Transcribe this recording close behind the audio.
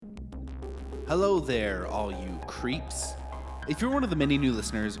Hello there, all you creeps. If you're one of the many new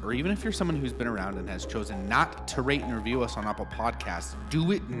listeners, or even if you're someone who's been around and has chosen not to rate and review us on Apple Podcasts,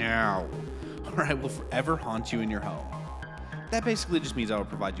 do it now, or I will forever haunt you in your home. That basically just means I will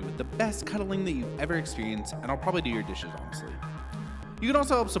provide you with the best cuddling that you've ever experienced, and I'll probably do your dishes, honestly. You can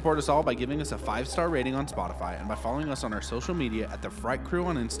also help support us all by giving us a 5-star rating on Spotify and by following us on our social media at The Fright Crew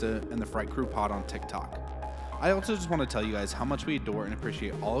on Insta and The Fright Crew Pod on TikTok. I also just want to tell you guys how much we adore and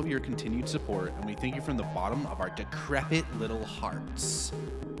appreciate all of your continued support, and we thank you from the bottom of our decrepit little hearts.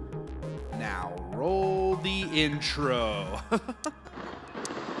 Now, roll the intro.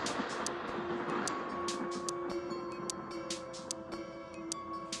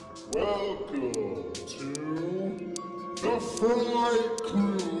 Welcome to the Fright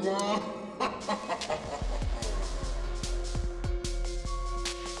Crew.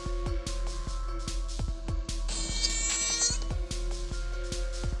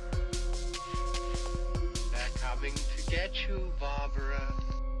 Coming to get you, Barbara.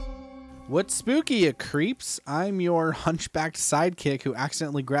 What's spooky, you creeps? I'm your hunchbacked sidekick who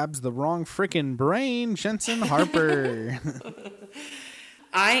accidentally grabs the wrong frickin' brain, Jensen Harper.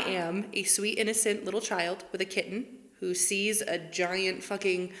 I am a sweet, innocent little child with a kitten who sees a giant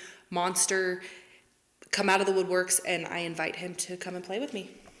fucking monster come out of the woodworks, and I invite him to come and play with me.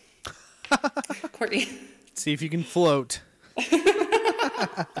 Courtney. See if you can float.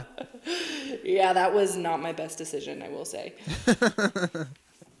 Yeah, that was not my best decision, I will say.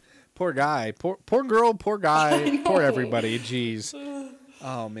 Poor guy. Poor girl, poor guy, poor everybody. Jeez.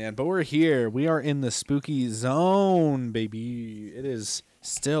 Oh, man. But we're here. We are in the spooky zone, baby. It is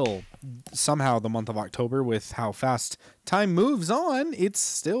still somehow the month of October with how fast time moves on. It's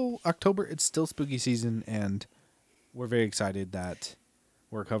still October. It's still spooky season, and we're very excited that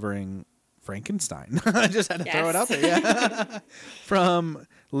we're covering Frankenstein. I just had to throw it out there. Yeah. From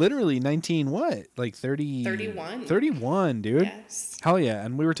literally 31, 31, dude. Yes. Hell yeah.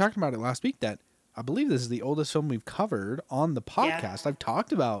 And we were talking about it last week that I believe this is the oldest film we've covered on the podcast. Yeah. I've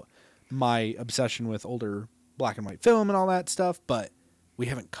talked about my obsession with older black and white film and all that stuff, but we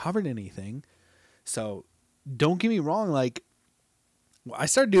haven't covered anything. So don't get me wrong. Like, I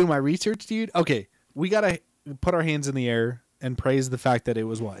started doing my research, dude. Okay. We got to put our hands in the air and praise the fact that it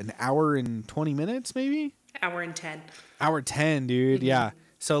was an hour and 20 minutes, maybe? Hour and 10. Hour 10, dude. Mm-hmm. Yeah.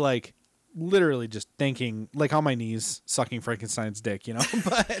 So, like, literally just thanking, like, on my knees, sucking Frankenstein's dick, you know?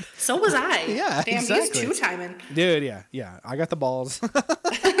 But so was I. Yeah, damn, exactly. He's two-timing. Dude, yeah. I got the balls.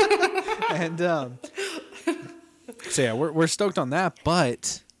 And, so, yeah, we're stoked on that.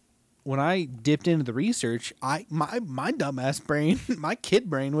 But when I dipped into the research, my dumbass brain, my kid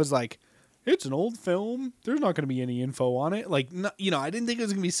brain was like, it's an old film. There's not going to be any info on it. Like, no, you know, I didn't think it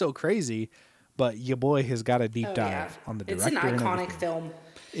was going to be so crazy. But your boy has got a deep dive on the director. It's an iconic film.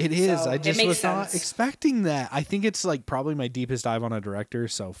 It is. So I just was not sense. expecting that. I think it's like probably my deepest dive on a director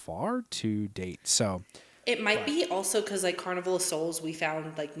so far to date. So it might be also because like Carnival of Souls, we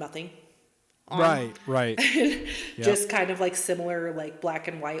found like nothing. Right. Just kind of like similar, like black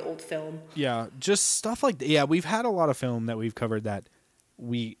and white old film. Yeah, just stuff like that. Yeah, we've had a lot of film that we've covered that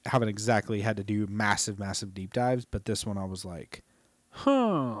we haven't exactly had to do massive deep dives. But this one I was like,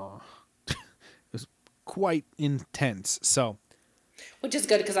 huh. It was quite intense. So. Which is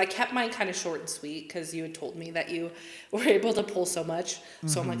good because I kept mine kind of short and sweet because you had told me that you were able to pull so much.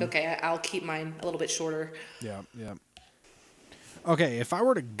 So I'm like, okay, I'll keep mine a little bit shorter. Yeah. Okay, if I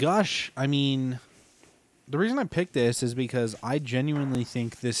were to gush, I mean, the reason I picked this is because I genuinely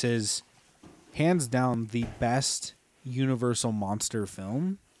think this is hands down the best Universal monster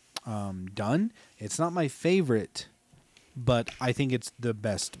film done. It's not my favorite, but I think it's the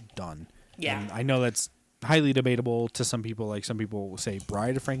best done. Yeah. And I know that's highly debatable to some people. Like, some people will say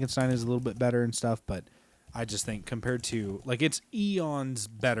Bride of Frankenstein is a little bit better and stuff, but I just think compared to, like, it's eons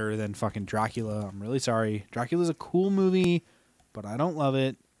better than fucking Dracula. I'm really sorry. Dracula's a cool movie, but I don't love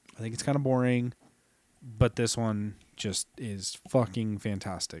it. I think it's kind of boring, but this one just is fucking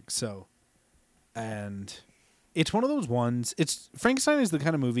fantastic. So, and it's one of those ones, Frankenstein is the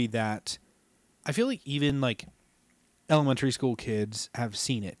kind of movie that I feel like even, like, elementary school kids have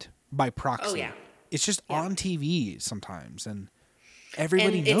seen it by proxy. Oh, yeah. It's just on TV sometimes, and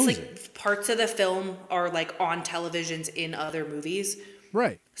everybody knows it. It's like parts of the film are like on televisions in other movies.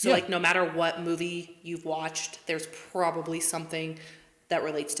 Right. So like no matter what movie you've watched, there's probably something that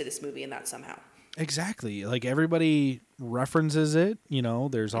relates to this movie in that somehow. Exactly. Like everybody references it, you know,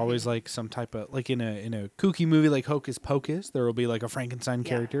 there's always like some type of, like in a kooky movie like Hocus Pocus, there will be like a Frankenstein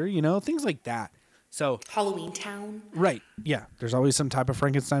character, you know, things like that. So Halloween Town. Right. Yeah. There's always some type of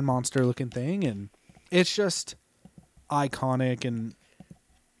Frankenstein monster looking thing, and it's just iconic, and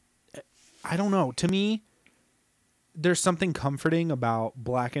I don't know. To me, there's something comforting about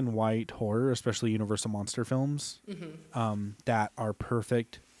black and white horror, especially Universal monster films, that are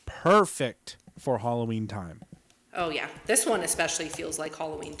perfect for Halloween time. Oh yeah, this one especially feels like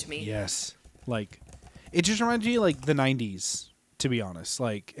Halloween to me. Yes. Like, it just reminds me of, like, the 90s, to be honest.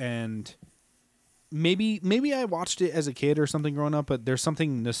 Like, and maybe I watched it as a kid or something growing up, but there's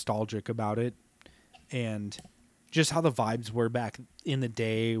something nostalgic about it. And just how the vibes were back in the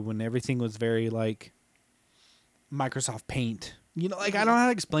day when everything was very, like, Microsoft Paint. You know, like, I don't know how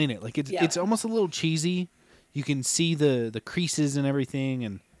to explain it. Like, it's almost a little cheesy. You can see the creases and everything,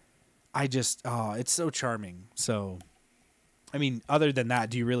 and I just, it's so charming. So, I mean, other than that,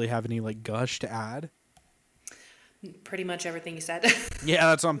 do you really have any, like, gush to add? Pretty much everything you said. Yeah,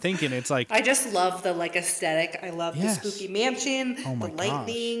 that's what I'm thinking. It's like, I just love the, like, aesthetic. I love the spooky mansion, oh my the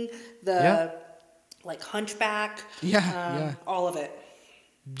lightning, gosh. the, like, hunchback. Yeah. All of it.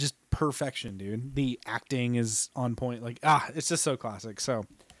 Just perfection, dude. The acting is on point. Like, it's just so classic. So,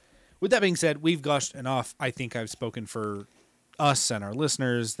 with that being said, we've gushed enough. I think I've spoken for us and our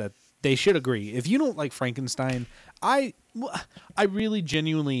listeners that they should agree. If you don't like Frankenstein, I really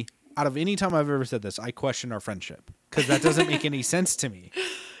genuinely, out of any time I've ever said this, I question our friendship, because that doesn't make any sense to me.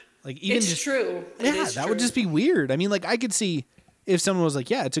 Like, even It's just true. yeah, that would just be weird. I mean, like, I could see if someone was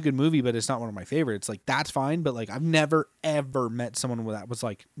like, yeah, it's a good movie, but it's not one of my favorites. Like, that's fine. But, like, I've never ever met someone that was,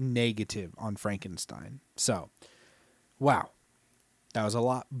 like, negative on Frankenstein. So, wow, that was a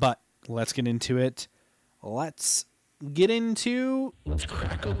lot. But let's get into it. Let's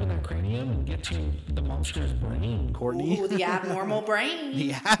crack open that cranium and get to the monster's brain, Courtney. Ooh, the abnormal brain.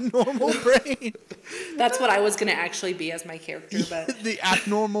 The abnormal brain. That's what I was going to actually be as my character, but The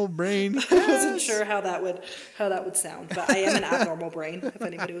abnormal brain. I wasn't sure how that would sound. But I am an abnormal brain, if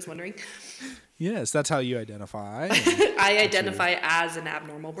anybody was wondering. Yes, that's how you identify. I identify as an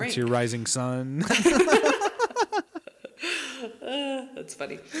abnormal brain. It's your rising sun. That's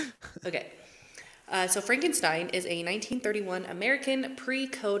funny. Okay. So Frankenstein is a 1931 American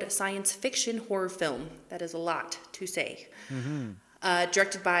pre-code science fiction horror film. That is a lot to say.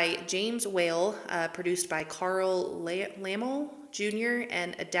 Directed by James Whale, produced by Carl Lammle Jr.,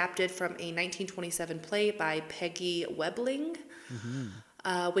 and adapted from a 1927 play by Peggy Webling,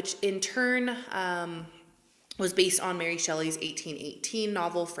 which in turn was based on Mary Shelley's 1818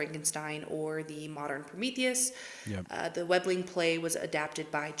 novel Frankenstein, or the modern Prometheus. Yep. The Webling play was adapted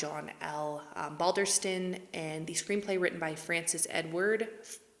by John L. Balderston, and the screenplay written by Francis Edward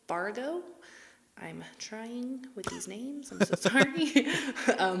Fargo. I'm trying with these names, I'm so sorry.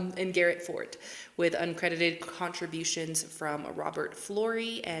 And Garrett Fort, with uncredited contributions from Robert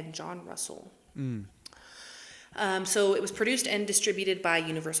Flory and John Russell. So it was produced and distributed by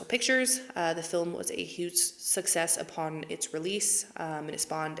Universal Pictures. The film was a huge success upon its release, and it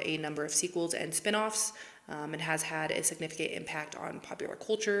spawned a number of sequels and spin-offs. It has had a significant impact on popular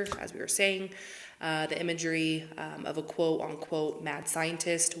culture, as we were saying. The imagery of a quote-unquote mad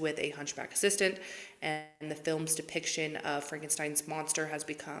scientist with a hunchback assistant, and the film's depiction of Frankenstein's monster has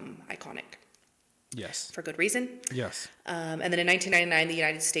become iconic. Yes. For good reason. Yes. And then in 1999, the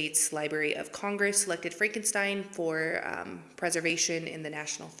United States Library of Congress selected Frankenstein for preservation in the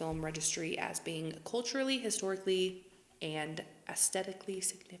National Film Registry as being culturally, historically, and aesthetically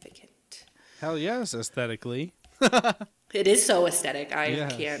significant. Hell yes, aesthetically. It is so aesthetic. I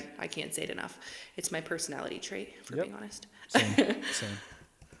Yes. can't say it enough. It's my personality trait, for Yep. being honest. Same.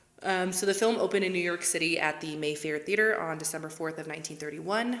 So the film opened in New York City at the Mayfair Theater on December 4th of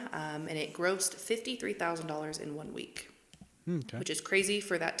 1931, and it grossed $53,000 in 1 week, which is crazy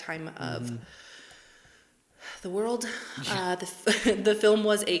for that time of the world. The film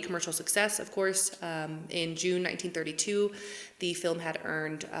was a commercial success, of course. In June 1932, the film had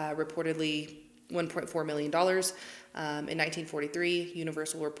earned reportedly $1.4 million. In 1943,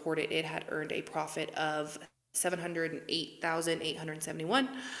 Universal reported it had earned a profit of $708,871.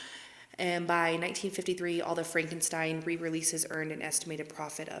 And by 1953, all the Frankenstein re-releases earned an estimated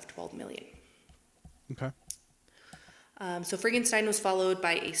profit of $12 million. Okay. So Frankenstein was followed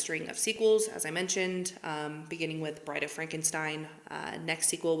by a string of sequels, as I mentioned, beginning with Bride of Frankenstein. Next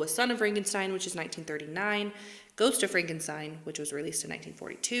sequel was Son of Frankenstein, which is 1939. Ghost of Frankenstein, which was released in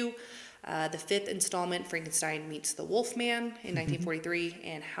 1942. The fifth installment, Frankenstein Meets the Wolfman, in 1943.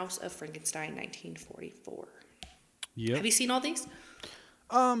 And House of Frankenstein, 1944. Yep. Have you seen all these?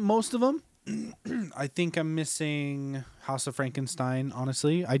 Most of them. I think I'm missing House of Frankenstein,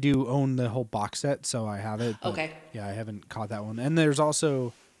 honestly. I do own the whole box set, so I have it. Okay. Yeah, I haven't caught that one. And there's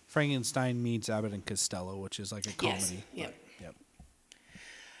also Frankenstein Meets Abbott and Costello, which is like a comedy. Yes. Yep. Yep.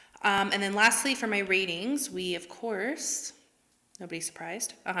 And then lastly, for my ratings, we, of course, Nobody's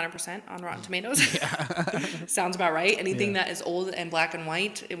surprised. 100% on Rotten Tomatoes. Sounds about right. Anything that is old and black and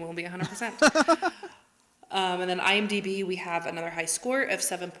white, it will be 100%. And then IMDb, we have another high score of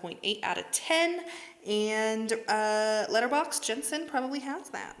 7.8 out of 10. And Letterboxd, Jensen probably has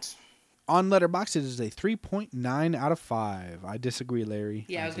that. On Letterboxd, it is a 3.9 out of 5. I disagree, Larry.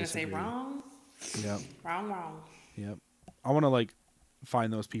 Yeah, I was going to say wrong. Yep. Wrong. Yep. I want to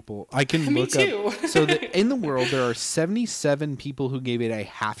find those people. I can Me look too. up. So in the world, there are 77 people who gave it a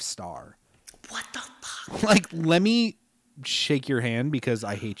half star. What the fuck? Let me shake your hand because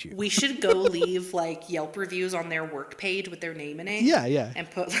I hate you. We should go leave Yelp reviews on their work page with their name in it. Yeah. And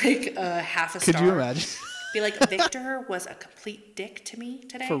put a half a star. Could you imagine? Be like, Victor was a complete dick to me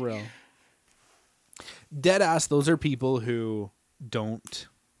today. For real. Dead ass, those are people who don't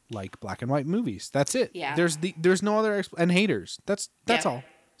like black and white movies. That's it. Yeah. There's no other and haters. That's all.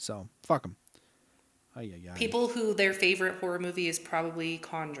 So fuck them. People who their favorite horror movie is probably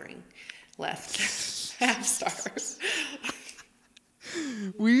Conjuring left half stars.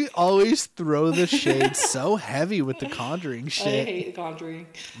 We always throw the shade so heavy with the Conjuring shit. I hate Conjuring.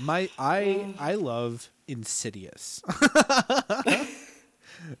 I love Insidious.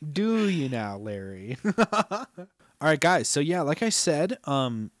 Do you now, Larry? All right, guys. So yeah, like I said,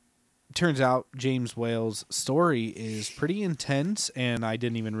 turns out James Whale's story is pretty intense, and I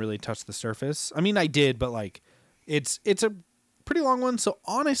didn't even really touch the surface. I mean, I did, but it's a pretty long one. So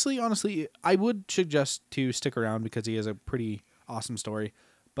honestly, I would suggest to stick around because he has a pretty awesome story.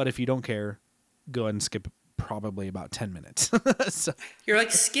 But if you don't care, go ahead and skip probably about 10 minutes. So, you're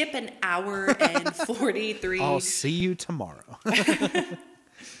like, skip an hour and 43. I'll see you tomorrow.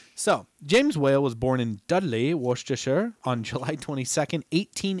 So, James Whale was born in Dudley, Worcestershire on July 22nd,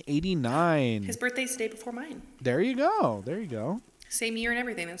 1889. His birthday's the day before mine. There you go. Same year and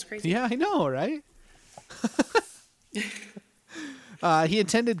everything. That's crazy. Yeah, I know, right? He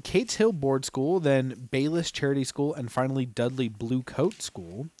attended Cates Hill Board School, then Baylis Charity School, and finally Dudley Blue Coat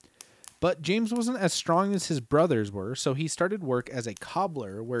School. But James wasn't as strong as his brothers were, so he started work as a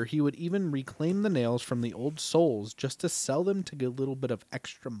cobbler, where he would even reclaim the nails from the old soles just to sell them to get a little bit of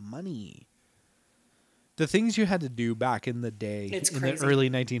extra money. The things you had to do back in the day, it's in crazy. The early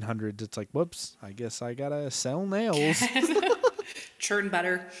 1900s, it's like, whoops, I guess I gotta sell nails. Churn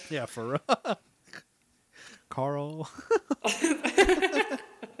butter. Yeah, for Carl.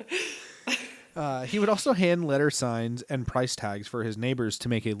 He would also hand letter signs and price tags for his neighbors to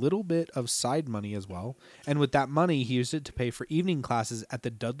make a little bit of side money as well. And with that money, he used it to pay for evening classes at the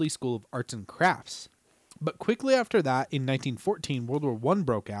Dudley School of Arts and Crafts. But quickly after that, in 1914, World War I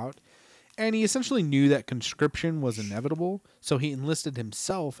broke out, and he essentially knew that conscription was inevitable, so he enlisted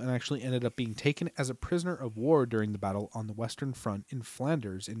himself and actually ended up being taken as a prisoner of war during the battle on the Western Front in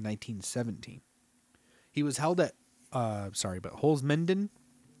Flanders in 1917. He was held at Holzminden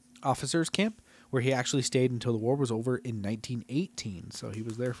officers camp, where he actually stayed until the war was over in 1918. So he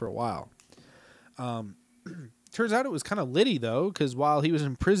was there for a while. Turns out it was kind of litty, though, because while he was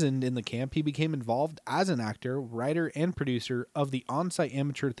imprisoned in the camp, he became involved as an actor, writer, and producer of the on-site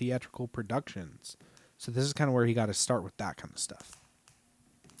amateur theatrical productions. So this is kind of where he got to start with that kind of stuff.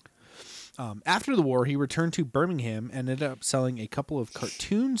 After the war, he returned to Birmingham and ended up selling a couple of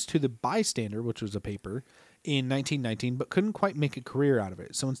cartoons to the Bystander, which was a paper, in 1919, but couldn't quite make a career out of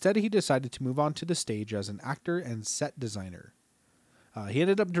it. So instead, he decided to move on to the stage as an actor and set designer. He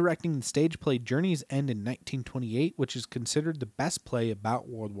ended up directing the stage play Journey's End in 1928, which is considered the best play about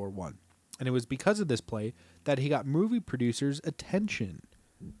World War I. And it was because of this play that he got movie producers' attention.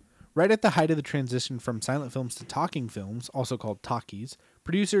 Right at the height of the transition from silent films to talking films, also called talkies,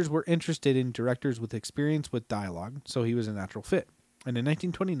 producers were interested in directors with experience with dialogue, so he was a natural fit. And in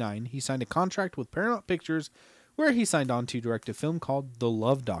 1929, he signed a contract with Paramount Pictures, where he signed on to direct a film called The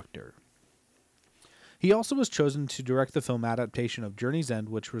Love Doctor. He also was chosen to direct the film adaptation of Journey's End,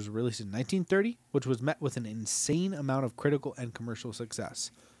 which was released in 1930, which was met with an insane amount of critical and commercial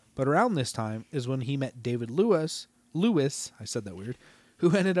success. But around this time is when he met David Lewis, I said that weird,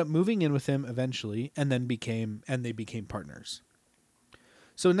 who ended up moving in with him eventually, and they became partners.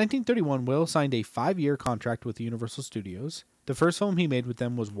 So in 1931, Will signed a 5-year contract with Universal Studios. The first film he made with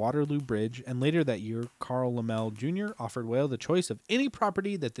them was Waterloo Bridge, and later that year, Carl Laemmle Jr. offered Whale the choice of any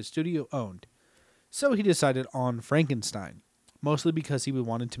property that the studio owned. So he decided on Frankenstein, mostly because he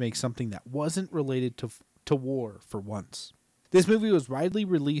wanted to make something that wasn't related to war for once. This movie was widely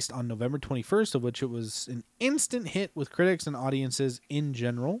released on November 21st, of which it was an instant hit with critics and audiences in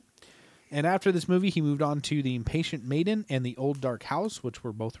general. And after this movie, he moved on to The Impatient Maiden and The Old Dark House, which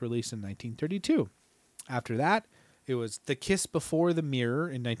were both released in 1932. After that, it was The Kiss Before the Mirror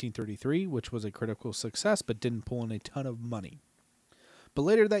in 1933, which was a critical success but didn't pull in a ton of money. But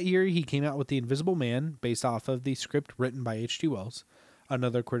later that year, he came out with The Invisible Man, based off of the script written by H.G. Wells,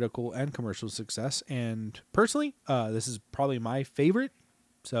 another critical and commercial success. And personally, this is probably my favorite.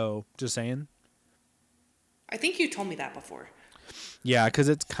 So, just saying. I think you told me that before. Yeah, because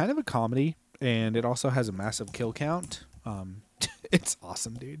it's kind of a comedy, and it also has a massive kill count. It's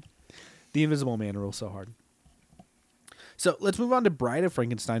awesome, dude. The Invisible Man rules so hard. So let's move on to Bride of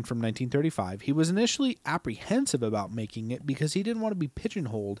Frankenstein from 1935. He was initially apprehensive about making it because he didn't want to be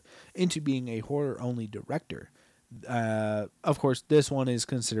pigeonholed into being a horror-only director. Of course, this one is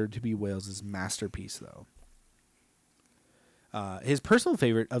considered to be Wales' masterpiece, though. His personal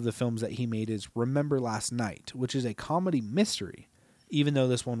favorite of the films that he made is Remember Last Night, which is a comedy mystery, even though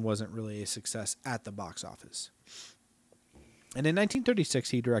this one wasn't really a success at the box office. And in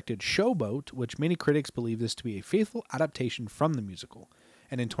 1936, he directed Showboat, which many critics believe this to be a faithful adaptation from the musical.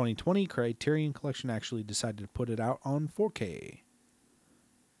 And in 2020, Criterion Collection actually decided to put it out on 4K.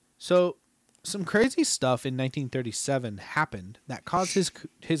 So, some crazy stuff in 1937 happened that caused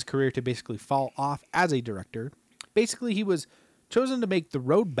his career to basically fall off as a director. Basically, he was chosen to make The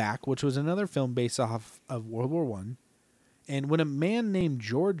Road Back, which was another film based off of World War I. And when a man named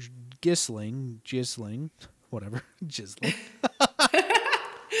George Gisling,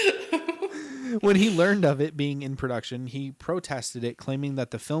 when he learned of it being in production, he protested it, claiming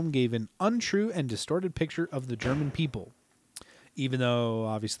that the film gave an untrue and distorted picture of the German people. Even though,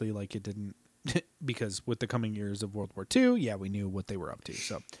 obviously, like, it didn't, because with the coming years of World War II, yeah, we knew what they were up to.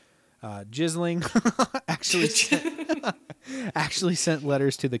 So, Gisling actually sent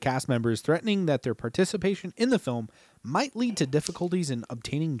letters to the cast members threatening that their participation in the film might lead to difficulties in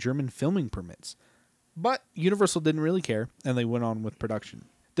obtaining German filming permits. But Universal didn't really care, and they went on with production.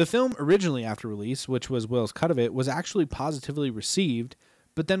 The film originally after release, which was Will's cut of it, was actually positively received,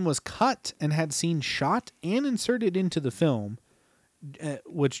 but then was cut and had scenes shot and inserted into the film,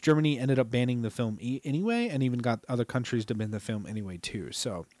 which Germany ended up banning the film anyway, and even got other countries to ban the film anyway too.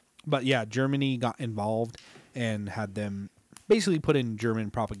 So, but yeah, Germany got involved and had them basically put in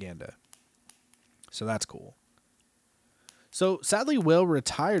German propaganda. So that's cool. So, sadly, Will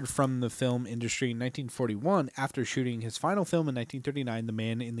retired from the film industry in 1941 after shooting his final film in 1939, The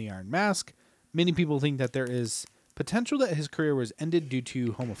Man in the Iron Mask. Many people think that there is potential that his career was ended due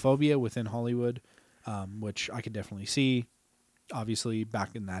to homophobia within Hollywood, which I could definitely see. Obviously,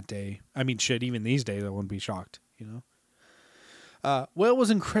 back in that day. I mean, shit, even these days, I wouldn't be shocked, you know? Will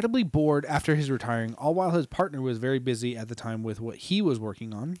was incredibly bored after his retiring, all while his partner was very busy at the time with what he was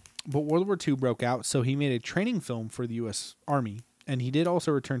working on. But World War II broke out, so he made a training film for the U.S. Army, and he did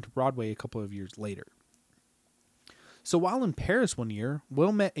also return to Broadway a couple of years later. So while in Paris one year,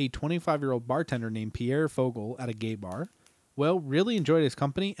 Will met a 25-year-old bartender named Pierre Fogel at a gay bar. Will really enjoyed his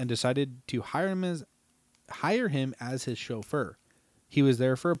company and decided to hire him as his chauffeur. He was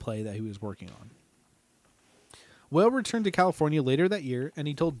there for a play that he was working on. Will returned to California later that year, and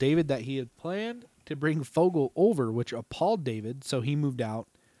he told David that he had planned to bring Fogel over, which appalled David, so he moved out.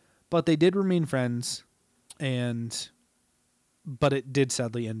 But they did remain friends, but it did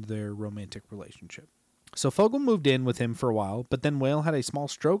sadly end their romantic relationship. So Fogel moved in with him for a while, but then Whale had a small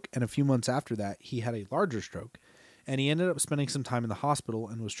stroke, and a few months after that, he had a larger stroke, and he ended up spending some time in the hospital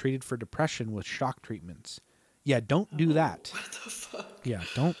and was treated for depression with shock treatments. Yeah, don't do that. What the fuck? Yeah,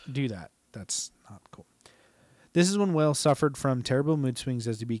 don't do that. That's not cool. This is when Whale suffered from terrible mood swings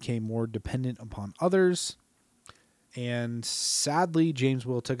as he became more dependent upon others. And sadly, James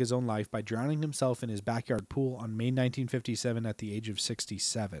Will took his own life by drowning himself in his backyard pool on May 1957 at the age of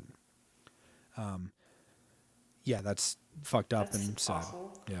 67. Yeah, that's fucked up and sad.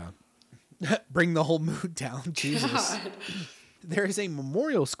 Awful. Yeah. Bring the whole mood down. Jesus. God. There is a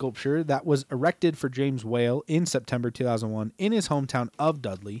memorial sculpture that was erected for James Whale in September 2001 in his hometown of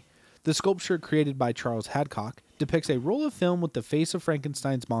Dudley. The sculpture, created by Charles Hadcock, depicts a roll of film with the face of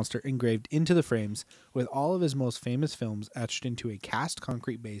Frankenstein's monster engraved into the frames, with all of his most famous films etched into a cast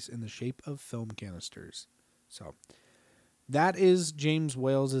concrete base in the shape of film canisters. So, that is James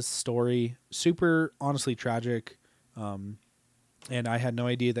Whale's story. Super, honestly, tragic. And I had no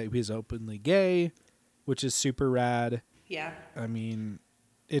idea that he was openly gay, which is super rad. Yeah. I mean,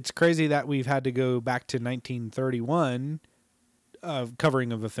 it's crazy that we've had to go back to 1931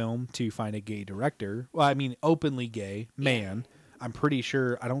 covering of a film to find a gay director. Well, I mean, openly gay man. I'm pretty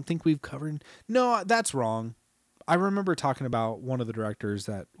sure. I don't think we've covered. No, that's wrong. I remember talking about one of the directors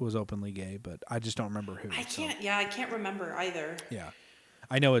that was openly gay, but I just don't remember who. I can't remember either. Yeah,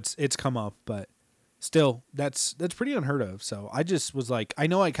 I know it's come up, but still, that's pretty unheard of. So I just was like, I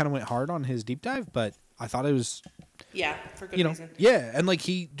know I kind of went hard on his deep dive, but I thought it was, Yeah, for good reason. yeah, and like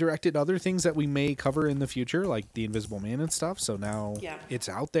he directed other things that we may cover in the future, like The Invisible Man and stuff. So now it's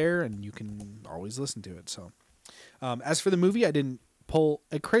out there, and you can always listen to it. So, as for the movie, I didn't pull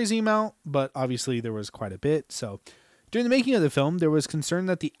a crazy amount, but obviously there was quite a bit. So, during the making of the film, there was concern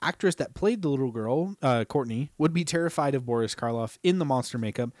that the actress that played the little girl, Courtney, would be terrified of Boris Karloff in the monster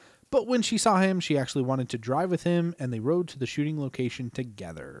makeup. But when she saw him, she actually wanted to drive with him, and they rode to the shooting location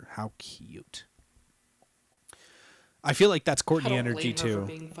together. How cute. I feel like that's Courtney energy, too. I don't blame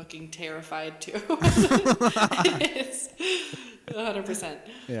her for being fucking terrified, too. It's 100%.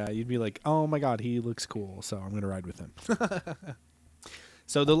 Yeah, you'd be like, oh my god, he looks cool, so I'm going to ride with him.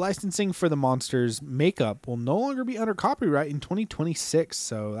 So the licensing for the monster's makeup will no longer be under copyright in 2026,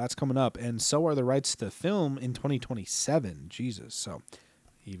 so that's coming up. And so are the rights to the film in 2027. Jesus, so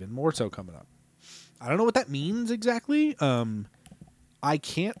even more so coming up. I don't know what that means exactly. I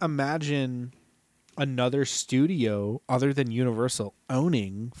can't imagine another studio other than Universal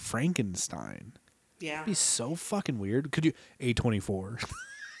owning Frankenstein. Yeah. It'd be so fucking weird. Could you... A24.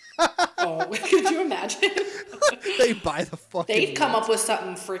 Oh, could you imagine? They buy the fucking... They'd come up with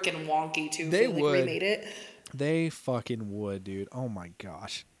something freaking wonky, too. They if they, would. Remade it. They fucking would, dude. Oh, my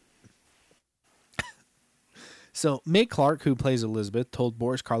gosh. So, Mae Clark, who plays Elizabeth, told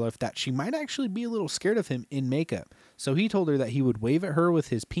Boris Karloff that she might actually be a little scared of him in makeup. So he told her that he would wave at her with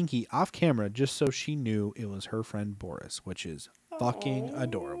his pinky off camera just so she knew it was her friend Boris, which is fucking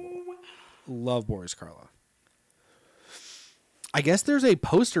adorable. Love Boris Karloff. I guess there's a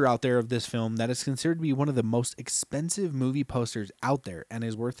poster out there of this film that is considered to be one of the most expensive movie posters out there and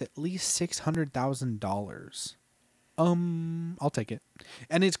is worth at least $600,000. I'll take it.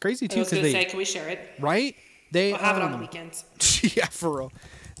 And it's crazy too. I was going to say, can we share it? Right? We'll have it on the weekends. Yeah, for real.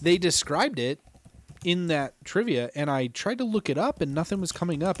 They described it in that trivia, and I tried to look it up, and nothing was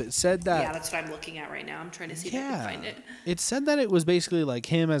coming up. It said that... Yeah, that's what I'm looking at right now. I'm trying to see if I can find it. It said that it was basically like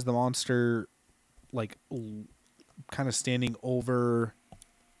him as the monster, like, kind of standing over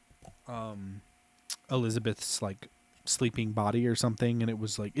Elizabeth's, like, sleeping body or something, and it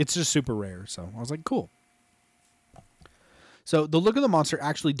was like... It's just super rare, so I was like, cool. So the look of the monster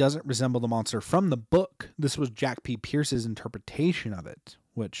actually doesn't resemble the monster from the book. This was Jack P. Pierce's interpretation of it,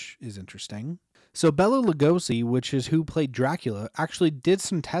 which is interesting. So Bela Lugosi, which is who played Dracula, actually did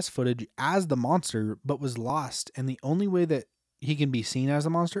some test footage as the monster, but was lost. And the only way that he can be seen as a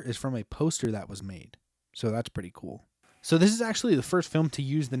monster is from a poster that was made. So that's pretty cool. So this is actually the first film to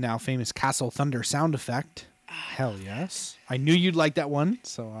use the now famous Castle Thunder sound effect. Hell yes. I knew you'd like that one,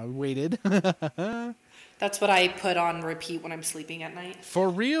 so I waited. That's what I put on repeat when I'm sleeping at night. For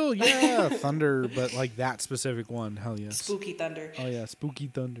real? Yeah, thunder, but like that specific one. Hell yes. Spooky thunder. Oh yeah, spooky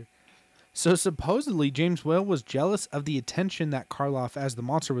thunder. So supposedly James Whale was jealous of the attention that Karloff as the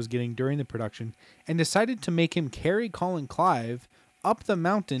monster was getting during the production and decided to make him carry Colin Clive up the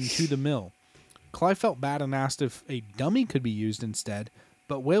mountain to the mill. Clive felt bad and asked if a dummy could be used instead,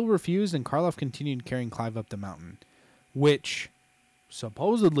 but Whale refused and Karloff continued carrying Clive up the mountain, which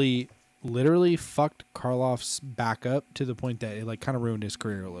supposedly literally fucked Karloff's back up to the point that it like kind of ruined his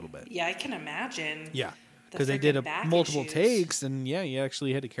career a little bit. Yeah, I can imagine. Yeah, because they did multiple takes, and yeah, you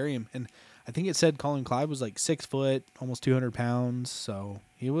actually had to carry him. And I think it said Colin Clive was like 6 foot, almost 200 pounds, so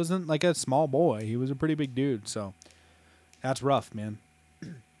he wasn't like a small boy. He was a pretty big dude, so that's rough, man.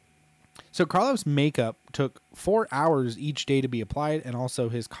 So Karloff's makeup took 4 hours each day to be applied, and also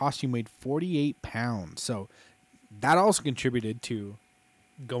his costume weighed 48 pounds. So that also contributed to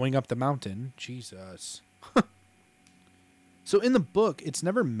going up the mountain. Jesus. So in the book, it's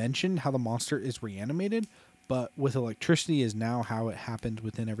never mentioned how the monster is reanimated, but with electricity is now how it happened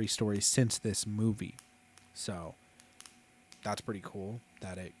within every story since this movie. So that's pretty cool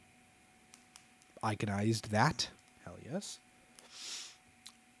that it iconized that. Hell yes.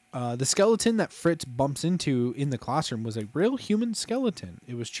 The skeleton that Fritz bumps into in the classroom was a real human skeleton.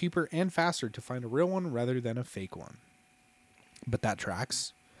 It was cheaper and faster to find a real one rather than a fake one. But that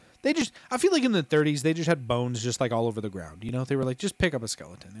tracks. I feel like in the 30s, they just had bones just like all over the ground. You know, they were like, just pick up a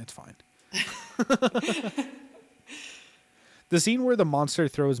skeleton. It's fine. The scene where the monster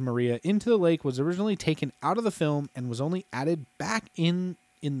throws Maria into the lake was originally taken out of the film and was only added back in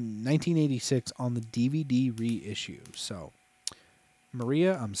 1986 on the DVD reissue. So,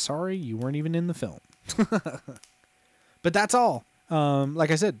 Maria, I'm sorry, you weren't even in the film. But that's all.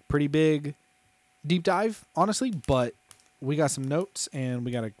 Like I said, pretty big deep dive, honestly, but we got some notes and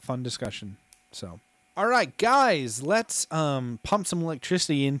we got a fun discussion. So, all right, guys, let's pump some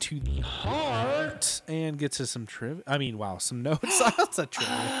electricity into the heart and get to some trivia. I mean, wow, some notes. That's a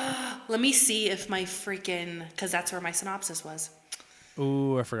trivia. Let me see if my freaking, because that's where my synopsis was.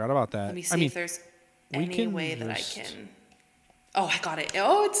 Ooh, I forgot about that. Let me see if there's. any way that I can. Oh, I got it.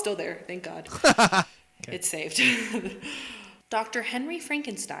 Oh, it's still there. Thank God. It's saved. Dr. Henry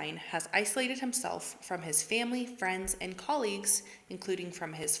Frankenstein has isolated himself from his family, friends, and colleagues, including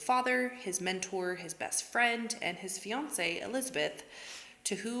from his father, his mentor, his best friend, and his fiancée, Elizabeth,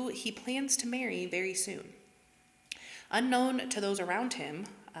 to who he plans to marry very soon. Unknown to those around him,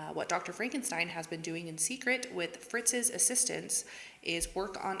 what Dr. Frankenstein has been doing in secret with Fritz's assistance is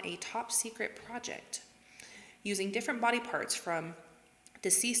work on a top secret project. Using different body parts from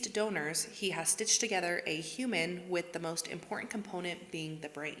deceased donors, he has stitched together a human with the most important component being the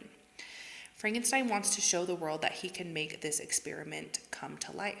brain. Frankenstein wants to show the world that he can make this experiment come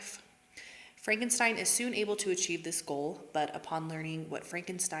to life. Frankenstein is soon able to achieve this goal, but upon learning what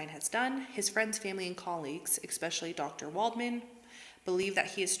Frankenstein has done, his friends, family, and colleagues, especially Dr. Waldman, believe that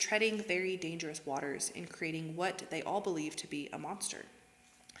he is treading very dangerous waters in creating what they all believe to be a monster.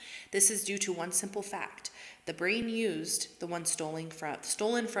 This is due to one simple fact. The brain used, the one stolen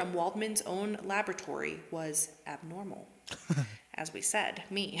from Waldman's own laboratory, was abnormal. As we said,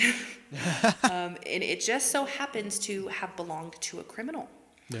 me. And it just so happens to have belonged to a criminal.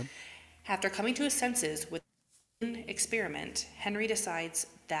 Yep. After coming to his senses with the experiment, Henry decides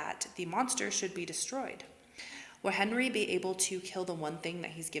that the monster should be destroyed. Will Henry be able to kill the one thing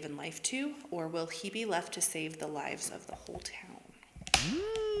that he's given life to, or will he be left to save the lives of the whole town?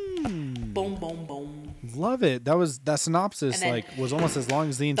 Boom, boom, boom. Love it. That synopsis was almost as long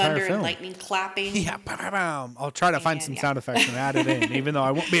as the entire thunder film. and lightning clapping. Yeah, bam. I'll try to find some sound effects and add it in, even though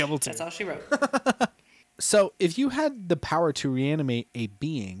I won't be able to. That's all she wrote. So, if you had the power to reanimate a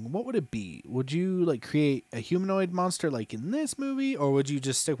being, what would it be? Would you create a humanoid monster like in this movie, or would you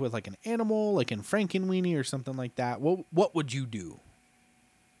just stick with an animal, like in Frankenweenie or something like that? What would you do?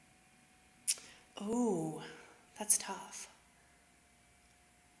 Oh, that's tough.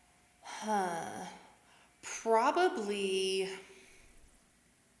 Probably.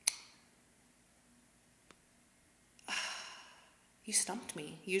 You stumped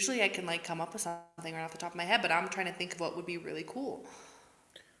me. Usually I can come up with something right off the top of my head, but I'm trying to think of what would be really cool.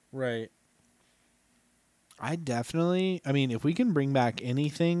 Right. If we can bring back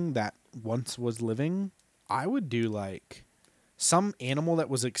anything that once was living, I would do some animal that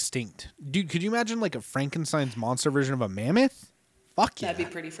was extinct. Dude, could you imagine a Frankenstein's monster version of a mammoth? Fuck yeah. That'd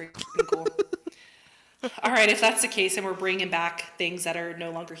be pretty freaking cool. All right, if that's the case and we're bringing back things that are no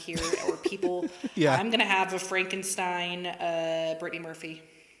longer here or people, yeah. I'm going to have a Frankenstein Brittany Murphy.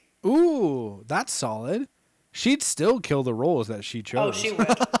 Ooh, that's solid. She'd still kill the roles that she chose. Oh, she would.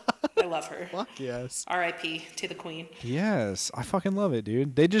 I love her. Fuck yes. R.I.P. to the queen. Yes, I fucking love it,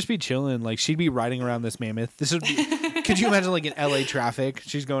 dude. They'd just be chilling. She'd be riding around this mammoth. This would be... Could you imagine in LA traffic?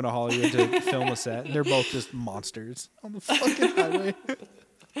 She's going to Hollywood to film a set. And they're both just monsters on the fucking highway.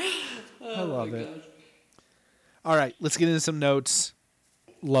 I love it. Gosh. All right, let's get into some notes.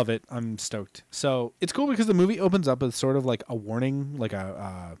 Love it. I'm stoked. So it's cool because the movie opens up with sort of a warning,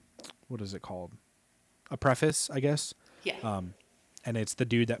 what is it called? A preface, I guess. Yeah. And it's the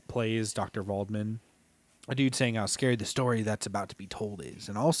dude that plays Dr. Waldman. A dude saying how scary the story that's about to be told is.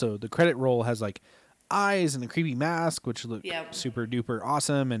 And also the credit roll has eyes and a creepy mask, which look super duper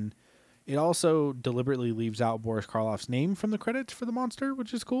awesome. And it also deliberately leaves out Boris Karloff's name from the credits for the monster,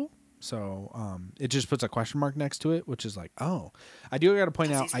 which is cool. So it just puts a question mark next to it, which is oh. I got to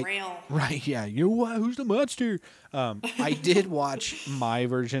point out. He's real. Right, yeah. You know what? Who's the monster? I did watch my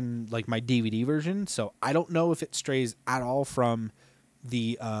version, my DVD version, so I don't know if it strays at all from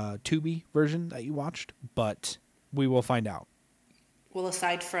the Tubi version that you watched, but we will find out. Well,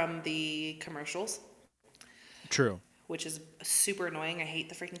 aside from the commercials. True. Which is super annoying. I hate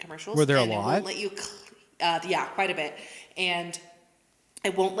the freaking commercials. Were there a lot? It won't let you, yeah, quite a bit. And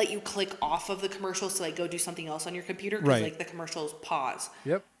it won't let you click off of the commercials to go do something else on your computer because the commercials pause.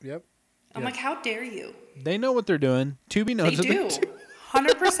 Yep. I'm how dare you? They know what they're doing. Tubi knows what they're doing.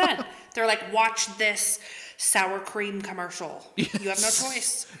 100%. They're watch this sour cream commercial. Yes. You have no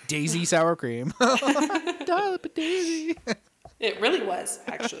choice. Daisy sour cream. Daisy. It really was,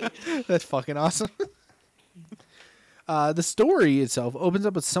 actually. That's fucking awesome. The story itself opens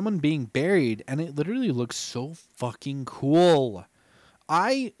up with someone being buried, and it literally looks so fucking cool.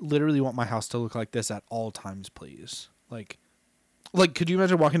 I literally want my house to look like this at all times, please. Could you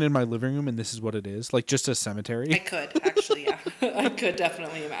imagine walking in my living room and this is what it is? Just a cemetery? I could, actually, yeah. I could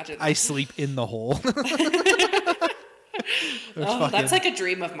definitely imagine that. I sleep in the hole. That's a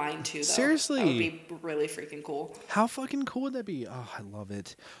dream of mine, too, though. Seriously. That would be really freaking cool. How fucking cool would that be? Oh, I love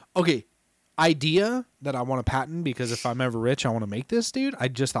it. Okay, idea that I want to patent because if I'm ever rich, I want to make this, dude. I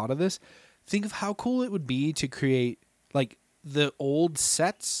just thought of this. Think of how cool it would be to create, the old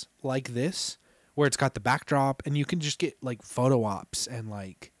sets like this where it's got the backdrop and you can just get like photo ops and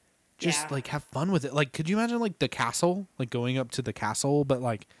like just Yeah. like have fun with it. Like, could you imagine like the castle, like going up to the castle, but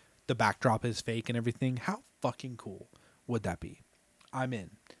like the backdrop is fake and everything? How fucking cool would that be? I'm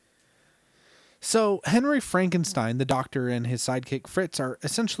in. So Henry Frankenstein, the doctor, and his sidekick Fritz are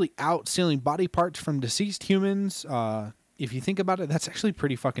essentially out stealing body parts from deceased humans. If you think about it, that's actually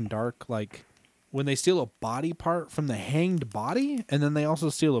pretty fucking dark. Like when they steal a body part from the hanged body, and then they also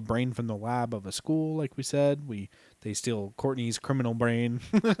steal a brain from the lab of a school, like we said. They steal Courtney's criminal brain.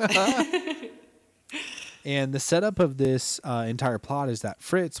 And the setup of this entire plot is that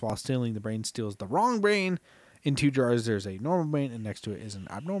Fritz, while stealing the brain, steals the wrong brain. In 2 jars, there's a normal brain, and next to it is an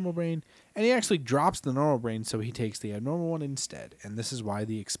abnormal brain. And he actually drops the normal brain, so he takes the abnormal one instead. And this is why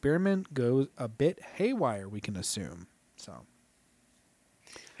the experiment goes a bit haywire, we can assume. So,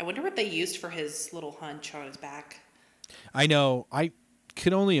 I wonder what they used for his little hunch on his back. I know. I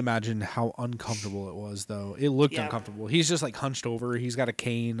could only imagine how uncomfortable it was, though. It looked uncomfortable. He's just like hunched over. He's got a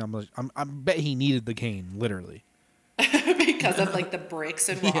cane. I bet he needed the cane, literally. Because of like the bricks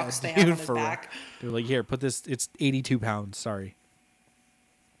and rocks they have on his back. They're like, here, put this. It's 82 pounds. Sorry.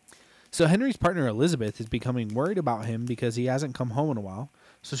 So Henry's partner Elizabeth is becoming worried about him because he hasn't come home in a while.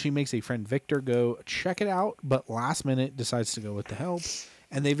 So she makes a friend Victor go check it out, but last minute decides to go with the help.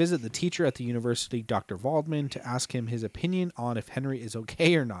 And they visit the teacher at the university, Dr. Waldman, to ask him his opinion on if Henry is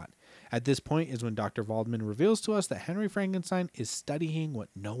okay or not. At this point is when Dr. Waldman reveals to us that Henry Frankenstein is studying what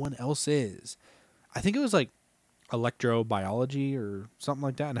no one else is. I think it was like electrobiology or something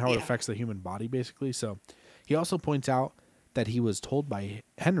like that, and how it affects the human body, basically. So he also points out that he was told by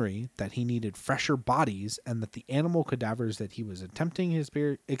Henry that he needed fresher bodies and that the animal cadavers that he was attempting his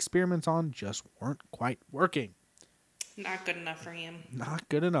experiments on just weren't quite working. Not good enough for him. Not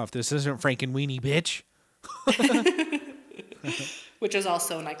good enough. This isn't Frankenweenie, bitch. Which is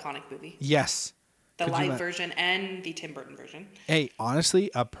also an iconic movie. Yes. The live version and the Tim Burton version. Hey,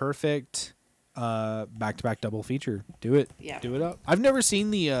 honestly, a perfect back-to-back double feature. Do it. Yeah. Do it up. I've never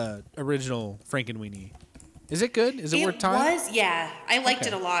seen the original Frankenweenie. Is it good? Is it worth time? It was, yeah. I liked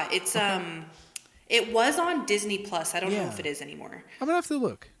it a lot. It's it was on Disney Plus. I don't know if it is anymore. I'm gonna have to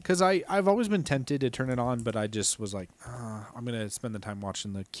look because I've always been tempted to turn it on, but I just was like, I'm gonna spend the time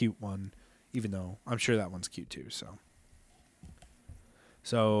watching the cute one, even though I'm sure that one's cute too.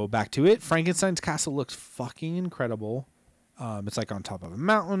 So back to it. Frankenstein's castle looks fucking incredible. It's like on top of a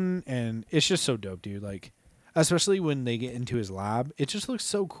mountain, and it's just so dope, dude. Like, especially when they get into his lab, it just looks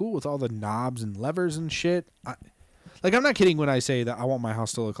so cool with all the knobs and levers and shit. I'm not kidding when I say that I want my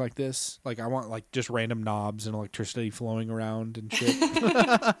house to look like this. Like, I want like just random knobs and electricity flowing around and shit.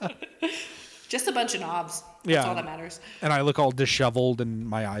 Just a bunch of knobs. That's all that matters. And I look all disheveled, and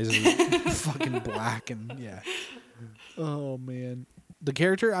my eyes are fucking black, and Oh man. The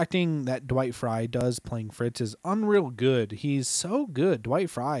character acting that Dwight Fry does playing Fritz is unreal good. He's so good. Dwight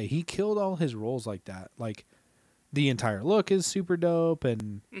Fry, he killed all his roles like that. Like, the entire look is super dope,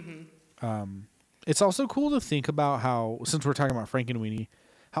 and it's also cool to think about how, since we're talking about Frankenweenie,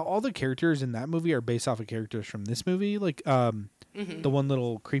 how all the characters in that movie are based off of characters from this movie. Like, the one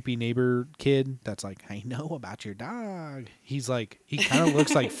little creepy neighbor kid that's like, I know about your dog. He's like, he kind of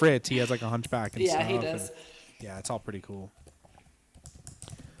looks like Fritz. He has like a hunchback and stuff. Yeah, he does. And, it's all pretty cool.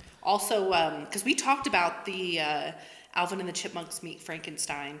 Also, because we talked about the Alvin and the Chipmunks Meet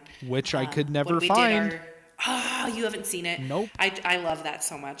Frankenstein. Which I could never find. You haven't seen it? Nope. I love that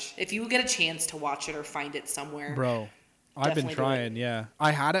so much. If you get a chance to watch it or find it somewhere. Bro, I've been trying,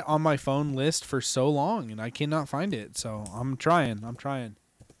 I had it on my phone list for so long, and I cannot find it. So I'm trying.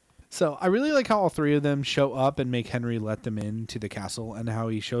 So I really like how all three of them show up and make Henry let them into the castle, and how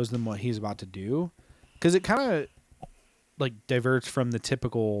he shows them what he's about to do. Because it kind of like diverts from the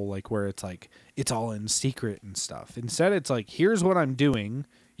typical, like, where it's like it's all in secret and stuff. Instead, it's like, here's what I'm doing.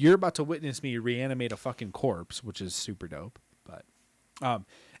 You're about to witness me reanimate a fucking corpse, which is super dope. But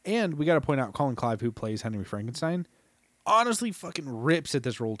and we got to point out Colin Clive, who plays Henry Frankenstein, honestly fucking rips at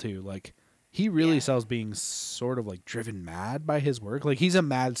this role too. Like, he really sells being sort of like driven mad by his work. Like, he's a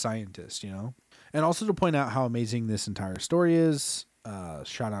mad scientist, And also to point out how amazing this entire story is.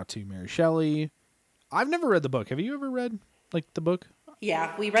 Shout out to Mary Shelley. I've never read the book. Have you ever read like the book?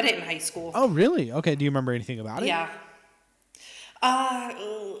 Yeah, we read it in high school. Oh, really? Okay. Do you remember anything about it? Yeah.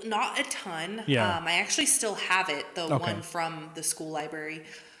 Not a ton. Yeah. I actually still have it, the one from the school library.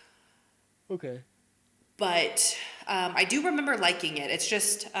 Okay. But I do remember liking it. It's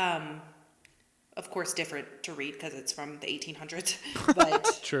just, of course, different to read because it's from the 1800s.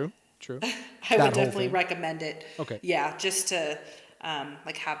 But True. I would definitely recommend it. Okay. Yeah, just to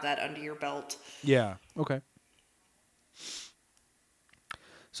have that under your belt. Yeah. Okay.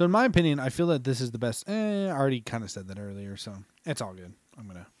 So in my opinion, I feel that this is the best. I already kind of said that earlier, so it's all good. I'm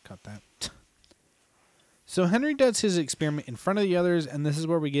going to cut that. So Henry does his experiment in front of the others, and this is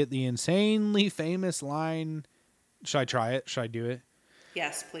where we get the insanely famous line. Should I try it? Should I do it?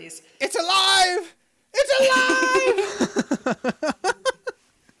 Yes, please. It's alive! It's alive!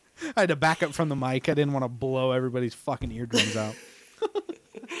 I had to back up from the mic. I didn't want to blow everybody's fucking eardrums out.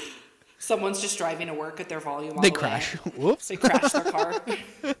 Someone's just driving to work at their volume all They the crash. way. Whoops. They crash their car.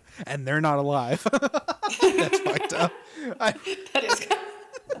 And they're not alive. That's fucked up. That is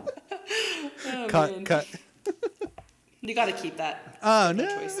oh, Cut, man. cut. You got to keep that. Oh, No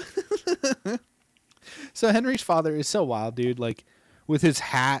no. choice. So Henry's father is so wild, dude. Like, with his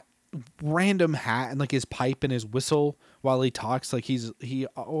hat, random hat, and like his pipe and his whistle while he talks. Like, he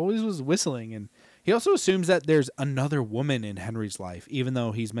always was whistling. And he also assumes that there's another woman in Henry's life, even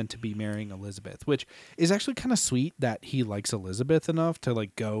though he's meant to be marrying Elizabeth, which is actually kind of sweet that he likes Elizabeth enough to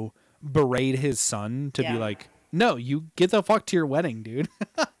like go berate his son to be Yeah. like, no, you get the fuck to your wedding, dude.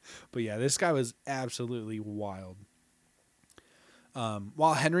 But yeah, this guy was absolutely wild.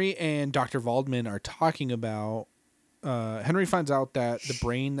 While Henry and Dr. Waldman are talking about, Henry finds out that the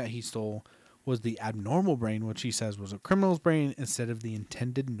brain that he stole was the abnormal brain, which he says was a criminal's brain instead of the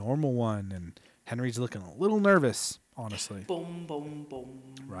intended normal one. And Henry's looking a little nervous, honestly. Boom, boom, boom.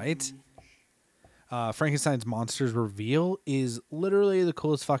 Right? Frankenstein's monsters reveal is literally the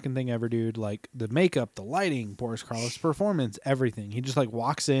coolest fucking thing ever, dude. Like, the makeup, the lighting, Boris Karloff's performance, everything. He just, like,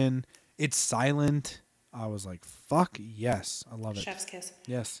 walks in. It's silent. I was like, fuck yes. I love it. Chef's kiss.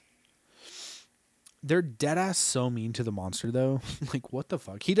 Yes. They're deadass so mean to the monster, though. Like, what the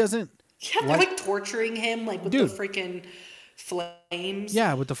fuck? He doesn't... Yeah, they're like torturing him, like with Dude. the freaking flames.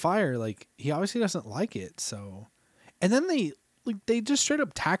 Yeah, with the fire. Like, he obviously doesn't like it, so... And then they just straight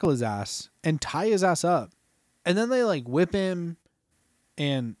up tackle his ass and tie his ass up. And then they, like, whip him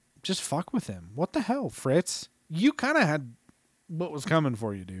and just fuck with him. What the hell, Fritz? You kind of had what was coming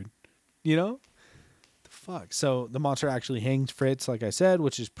for you, dude. You know? The fuck? So the monster actually hangs Fritz, like I said,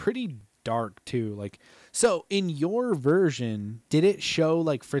 which is pretty dark, too. Like, so in your version, did it show,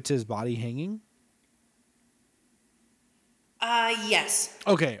 like, Fritz's body hanging? Yes.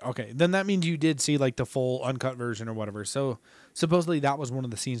 Okay. Then that means you did see like the full uncut version or whatever. So supposedly that was one of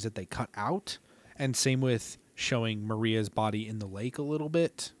the scenes that they cut out. And same with showing Maria's body in the lake a little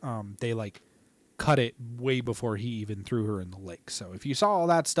bit. They like cut it way before he even threw her in the lake. So if you saw all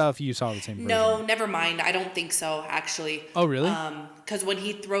that stuff, you saw the same version. No, never mind. I don't think so, actually. Oh, really? Because when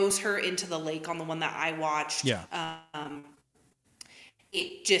he throws her into the lake on the one that I watched, Yeah.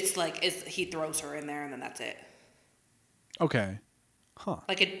 it just like is he throws her in there and then that's it. Okay. Huh.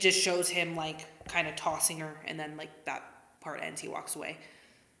 Like it just shows him like kind of tossing her and then like that part ends, he walks away.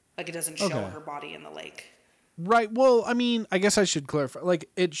 Like it doesn't show Okay. her body in the lake. Right. Well, I mean, I guess I should clarify. Like,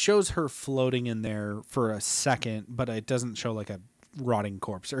 it shows her floating in there for a second, but it doesn't show like a rotting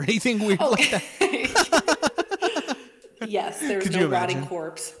corpse or anything weird like that. Yes, there's Could no you rotting imagine?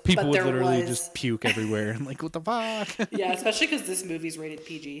 corpse. People but would there literally was, just puke everywhere and like, what the fuck? yeah, especially because this movie's rated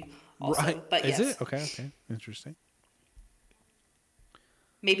PG. Also. Right. But Is yes, it? Okay. Interesting.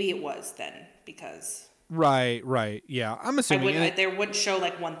 maybe it was then because Right. Yeah. I'm assuming. they wouldn't show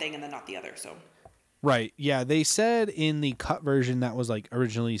like one thing and then not the other. So Right. Yeah. They said in the cut version that was like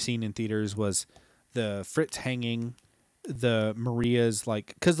originally seen in theaters was the Fritz hanging, the Maria's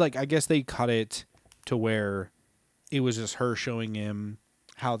like, because like I guess they cut it to where it was just her showing him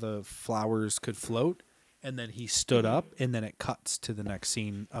how the flowers could float, and then he stood up, and then it cuts to the next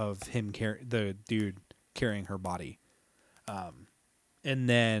scene of him the dude carrying her body, and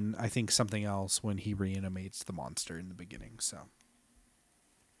then I think something else when he reanimates the monster in the beginning. So.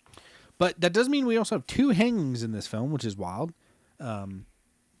 But that does mean we also have 2 hangings in this film, which is wild.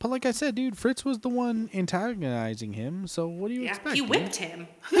 But like I said, dude, Fritz was the one antagonizing him. So what do you expect? he dude? whipped him.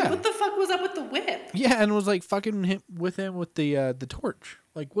 Yeah. What the fuck was up with the whip? Yeah, and was like fucking him with the torch.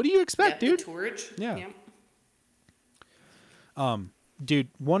 Like, what do you expect, dude? The torch. Yeah. Dude,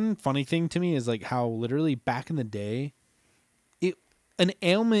 one funny thing to me is like how literally back in the day, an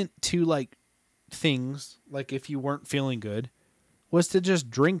ailment to like things, like if you weren't feeling good, was to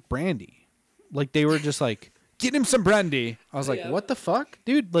just drink brandy. Like they were just like, get him some brandy. I was like, Yeah. what the fuck?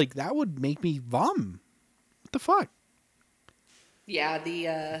 Dude, like that would make me vom. What the fuck? Yeah,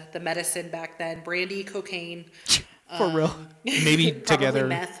 the medicine back then, brandy, cocaine. For real. Maybe Probably together.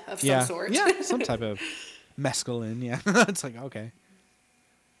 meth of Yeah. some sort. Yeah, some type of mescaline. Yeah. It's like, okay.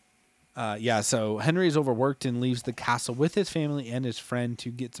 So Henry's overworked and leaves the castle with his family and his friend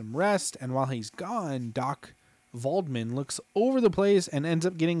to get some rest. And while he's gone, Doc Waldman looks over the place and ends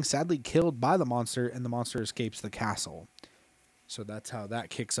up getting sadly killed by the monster, and the monster escapes the castle. So that's how that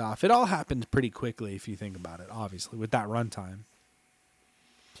kicks off. It all happens pretty quickly if you think about it, obviously, with that runtime.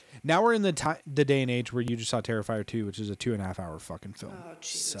 Now we're in the day and age where you just saw Terrifier 2, which is a 2.5 hour fucking film. Oh,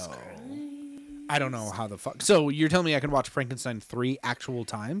 Jesus Christ. I don't know how the fuck. So you're telling me I can watch Frankenstein 3 actual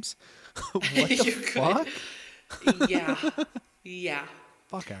times? What the fuck? Yeah. Yeah.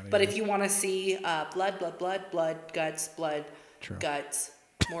 Fuck out of here. But if you want to see blood, guts, True. guts,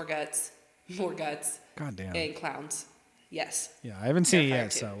 more guts, more guts, God damn. and clowns. Yes. Yeah, I haven't seen it Terrifier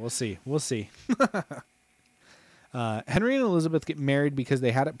yet, 2. so we'll see. We'll see. Henry and Elizabeth get married because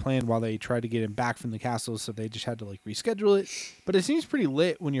they had it planned while they tried to get him back from the castle, so they just had to like reschedule it. But it seems pretty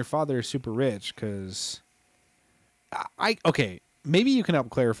lit when your father is super rich, because okay, maybe you can help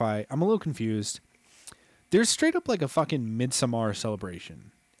clarify. I'm a little confused. There's straight up like a fucking midsummer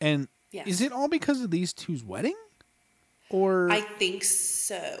celebration, and Yes. is it all because of these two's wedding? Or I think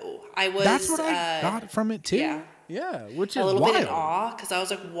so. I was. that's what I got from it too. Yeah. Yeah, which is A little wild. bit in awe because I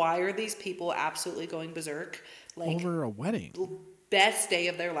was like, why are these people absolutely going berserk? Like, Over a wedding. best day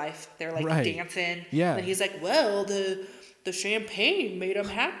of their life. They're like Right. dancing. Yeah. And he's like, well, the champagne made them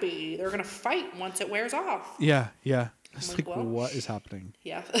happy. They're going to fight once it wears off. Yeah, yeah. It's like, like, well. what is happening?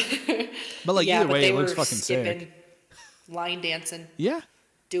 Yeah. But like Yeah, either but way, they it looks were fucking skipping, sick. line dancing, Yeah,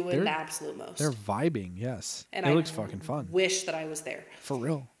 doing They're- the absolute most. they're vibing. Yes, and it I looks fucking fun. wish that I was there. For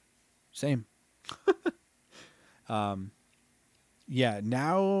real. Same. Yeah,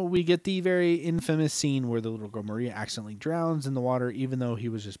 now we get the very infamous scene where the little girl Maria accidentally drowns in the water, even though he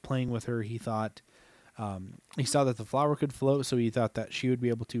was just playing with her. He thought, he saw that the flower could float, so he thought that she would be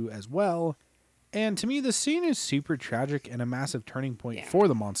able to as well. And to me, the scene is super tragic and a massive turning point Yeah. for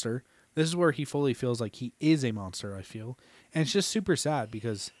the monster. This is where he fully feels like he is a monster, I feel. And it's just super sad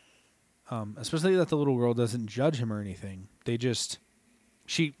because, especially that the little girl doesn't judge him or anything. They just,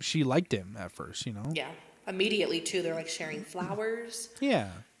 she liked him at first, you know? Yeah. Immediately, too, they're like sharing flowers. Yeah.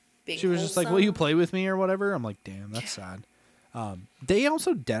 Being She was just like, wholesome. will you play with me or whatever? I'm like, damn, that's sad. They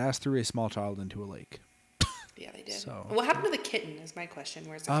also deadass threw a small child into a lake. Yeah, they did. So- What happened to the kitten is my question.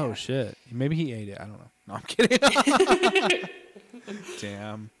 Where's the Oh, cat? shit. Maybe he ate it. I don't know. No, I'm kidding.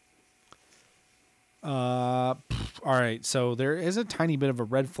 Damn. All right. So there is a tiny bit of a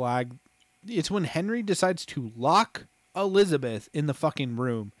red flag. It's when Henry decides to lock Elizabeth in the fucking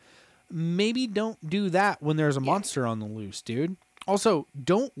room. Maybe don't do that when there's a monster on the loose, dude. Also,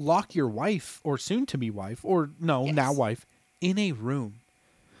 don't lock your wife or soon-to-be wife, or no, Yes. now wife, in a room.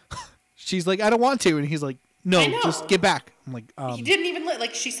 She's like, I don't want to. And he's like, no, I know. just get back. I'm like, He didn't even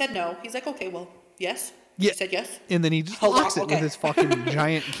like. She said no. He's like, okay, well, yes. Yeah. She said yes. and then he just Hold locks on, it with okay. his fucking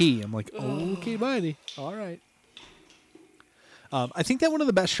giant key. I'm like, okay, buddy. All right. I think that one of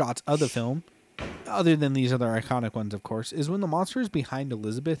the best shots of the film, other than these other iconic ones, of course, is when the monster is behind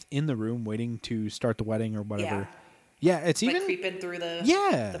Elizabeth in the room waiting to start the wedding or whatever. Yeah, it's Like even creeping through the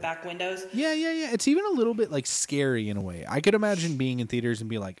Yeah. the back windows. yeah. It's even a little bit like scary in a way. I could imagine being in theaters and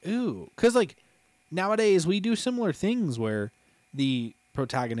be like, ooh, because like nowadays we do similar things where the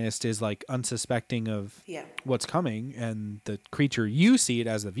protagonist is like unsuspecting of Yeah. what's coming, and the creature, you see it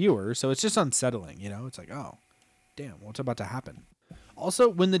as the viewer, so it's just unsettling, you know? It's like, oh, damn, what's about to happen? Also,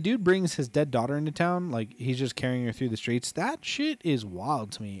 when the dude brings his dead daughter into town, like he's just carrying her through the streets, that shit is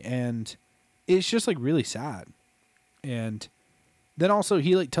wild to me, and it's just like really sad. And then also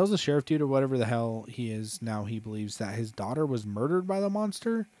he like tells the sheriff dude or whatever the hell he is now, he believes that his daughter was murdered by the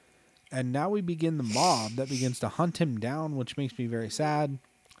monster. And now we begin the mob that begins to hunt him down, which makes me very sad.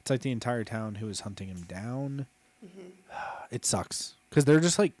 It's like the entire town who is hunting him down. It sucks. Because they're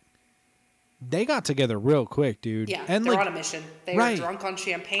just like, they got together real quick, dude. Yeah. And they're like, on a mission. They right. are drunk on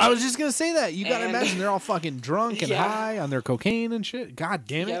champagne. I was just going to say that. You got to And- imagine they're all fucking drunk and Yeah. high on their cocaine and shit. God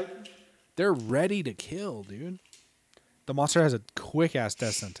damn it. Yep. They're ready to kill, dude. The monster has a quick ass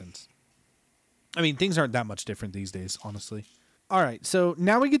death sentence. I mean, things aren't that much different these days, honestly. All right, so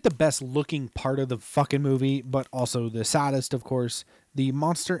now we get the best looking part of the fucking movie, but also the saddest, of course. The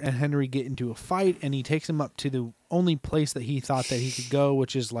monster and Henry get into a fight, and he takes him up to the only place that he thought that he could go,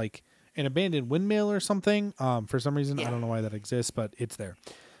 which is like an abandoned windmill or something. For some reason, I Yeah. don't know why that exists, but it's there.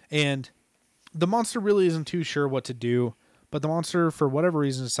 And the monster really isn't too sure what to do, but the monster, for whatever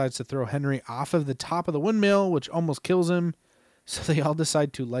reason, decides to throw Henry off of the top of the windmill, which almost kills him. So they all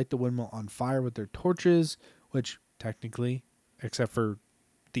decide to light the windmill on fire with their torches, which technically, except for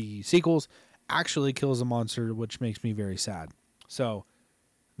the sequels, actually kills the monster, which makes me very sad. So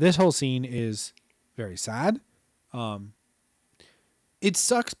this whole scene is very sad. It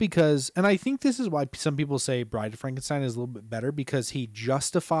sucks because, and I think this is why some people say Bride of Frankenstein is a little bit better, because he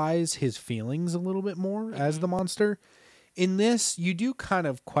justifies his feelings a little bit more as the monster. In this, you do kind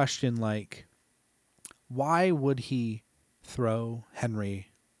of question, like, why would he throw Henry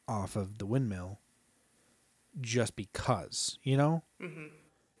off of the windmill just because, you know? Mm-hmm.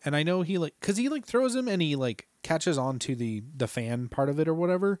 And I know he because he throws him and he catches onto the fan part of it or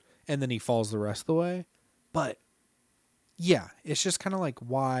whatever, and then he falls the rest of the way. But yeah, it's just kind of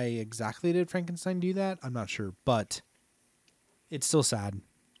why exactly did Frankenstein do that? I'm not sure, but it's still sad.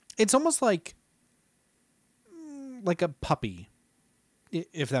 It's almost like a puppy,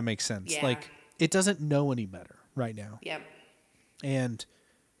 if that makes sense. Yeah. It doesn't know any better right now. Yep. And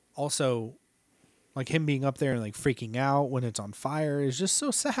also, him being up there and freaking out when it's on fire is just so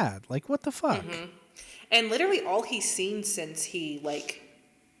sad. What the fuck? Mm-hmm. And literally all he's seen since he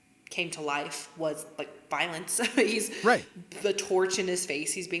came to life was violence. He's right. The torch in his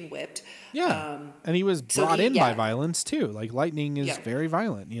face. He's being whipped. Yeah. And he was brought in by violence too. Lightning is very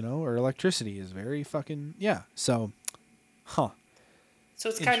violent, or electricity is very fucking, yeah. So, So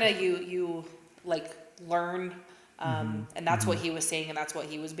it's kind of you learn, and that's what he was saying, and that's what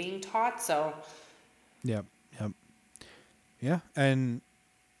he was being taught. So. Yep. Yeah, and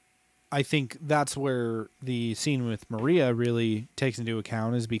I think that's where the scene with Maria really takes into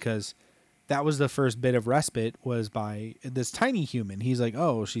account, is because that was the first bit of respite was by this tiny human. He's like,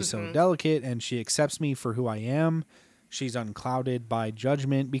 oh, she's so delicate and she accepts me for who I am. She's unclouded by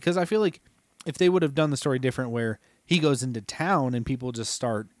judgment. Because I feel like if they would have done the story different, where he goes into town and people just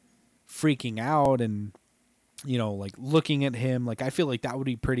start freaking out and, looking at him, I feel like that would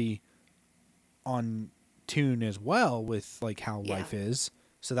be pretty on tune as well with how life is.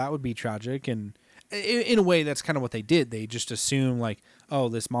 So that would be tragic. And in a way, that's kind of what they did. They just assume oh,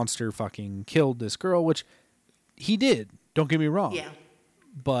 this monster fucking killed this girl, which he did. Don't get me wrong. Yeah.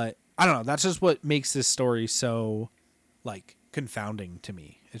 But I don't know. That's just what makes this story so confounding to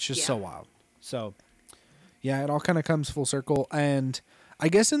me. It's just so wild. So yeah, it all kind of comes full circle. And I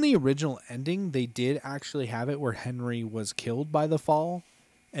guess in the original ending, they did actually have it where Henry was killed by the fall,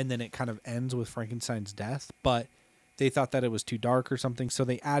 and then it kind of ends with Frankenstein's death. But they thought that it was too dark or something, so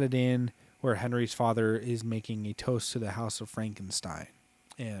they added in where Henry's father is making a toast to the house of Frankenstein.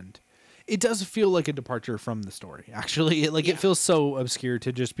 And it does feel like a departure from the story, actually. It feels so obscure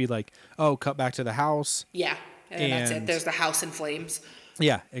to just be oh, cut back to the house. Yeah, and that's it. There's the house in flames.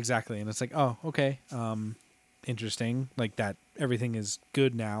 Yeah, exactly. And it's oh, okay, interesting. That everything is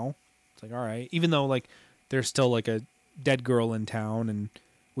good now. It's all right. Even though, there's still, a dead girl in town, and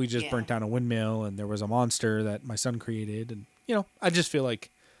we just burnt down a windmill, and there was a monster that my son created. And, I just feel like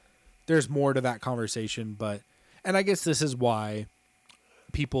there's more to that conversation. And I guess this is why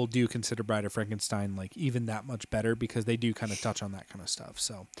people do consider Bride of Frankenstein, even that much better, because they do kind of touch on that kind of stuff.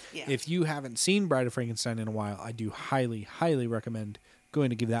 So if you haven't seen Bride of Frankenstein in a while, I do highly, highly recommend going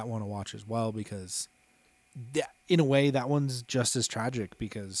to give that one a watch as well, because in a way, that one's just as tragic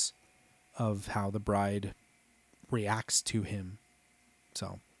because of how the bride reacts to him.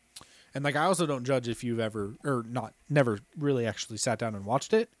 So, and I also don't judge if you've never really actually sat down and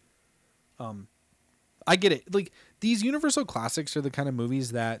watched it. I get it. These Universal classics are the kind of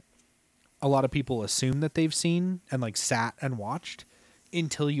movies that a lot of people assume that they've seen and sat and watched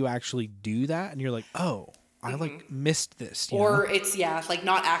until you actually do that. And you're like, oh, I missed this. Or it's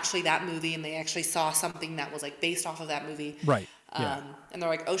not actually that movie, and they actually saw something that was based off of that movie. Right. Yeah. And they're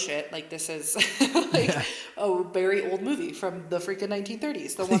like, oh shit, this is a very old movie from the freaking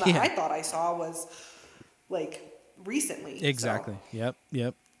 1930s. The one that I thought I saw was recently. Exactly. So. Yep.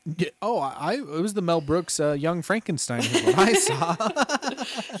 Yeah, it was the Mel Brooks Young Frankenstein is what I saw.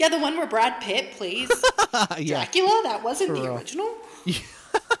 Yeah, the one where Brad Pitt plays Dracula. That wasn't the original.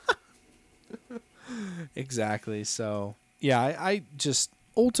 Exactly. So yeah, I just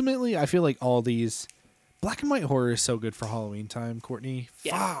ultimately I feel like all these black and white horror is so good for Halloween time, Courtney.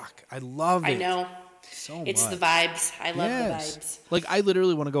 Yeah. Fuck, I love it. I know. So much. It's the vibes. I love the vibes. I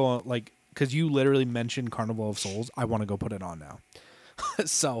literally want to go on because you literally mentioned Carnival of Souls. I want to go put it on now.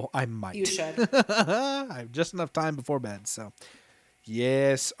 So I might. You should. I have just enough time before bed. So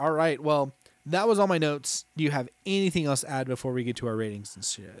yes. All right. Well, that was all my notes. Do you have anything else to add before we get to our ratings and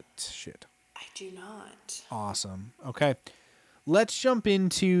shit? I do not. Awesome. Okay. Let's jump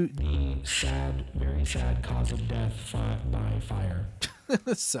into the sad, very sad cause of death by fire.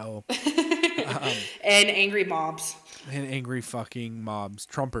 So. And angry mobs. And angry fucking mobs.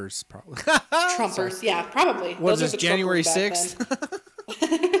 Trumpers, probably. Trumpers, yeah, probably. What is this, January 6th?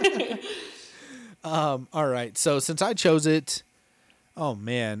 All right. So since I chose it, oh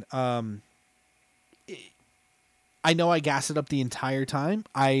man. I know I gas it up the entire time.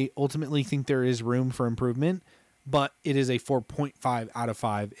 I ultimately think there is room for improvement, but it is a 4.5 out of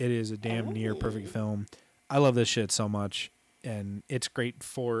 5. It is a damn near perfect film. I love this shit so much, and it's great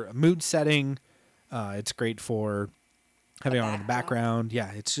for a mood setting. It's great for having on in the background.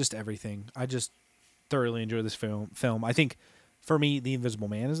 Yeah, it's just everything. I just thoroughly enjoy this film. I think for me, The Invisible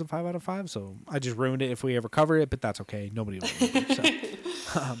Man is a 5 out of 5. So I just ruined it if we ever cover it, but that's okay. Nobody will remember. So,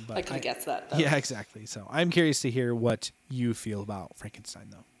 but I could have guessed that, though. Yeah, exactly. So I'm curious to hear what you feel about Frankenstein,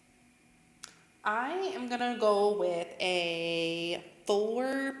 though. I am going to go with a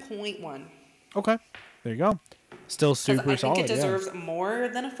 4.1. Okay. There you go. Still super solid. I think it deserves more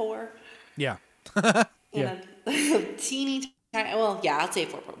than a 4. Yeah. Yeah. A teeny tiny, well, yeah, I'll say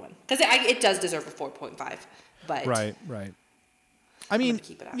 4.1. Because it does deserve a 4.5. But Right. I mean,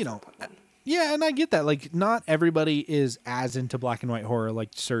 keep it at 4.1. Yeah, and I get that. Like, not everybody is as into black and white horror like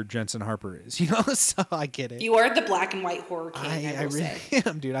Sir Jensen Harper is, So I get it. You are the black and white horror king, I will really say.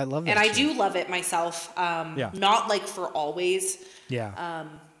 am, dude. I love that. And I shit. do love it myself. Not like for always. Yeah.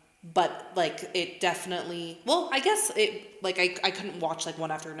 But like it definitely, well, I guess it, like I couldn't watch like one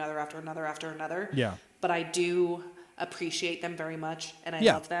after another. Yeah. But I do appreciate them very much. And I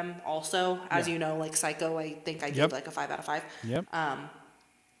Yeah. love them also. As you know, like Psycho, I think I gave like a 5 out of 5. Yep.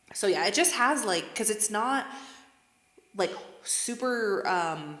 So yeah, it just has like, cause it's not like super,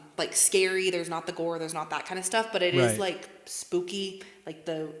 like scary. There's not the gore. There's not that kind of stuff, but it is like spooky, like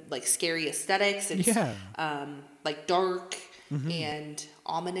the, like scary aesthetics. It's, like dark and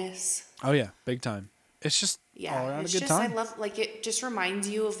ominous. Oh yeah. Big time. It's just all around it's a good just, time. I love, like it just reminds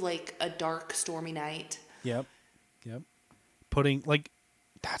you of like a dark, stormy night. Yep. Putting, like,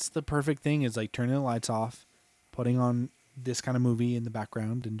 that's the perfect thing is like turning the lights off, putting on this kind of movie in the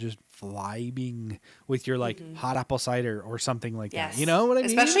background and just vibing with your like hot apple cider or something like that. You know what I mean?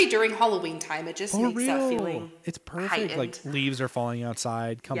 Especially during Halloween time. It just makes that feeling. It's perfect. Heightened. Like leaves are falling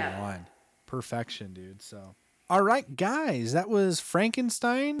outside. Come on. Perfection, dude. So, all right, guys, that was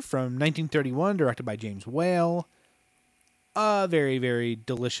Frankenstein from 1931, directed by James Whale. A very, very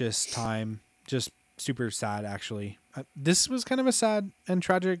delicious time. Just super sad, actually. This was kind of a sad and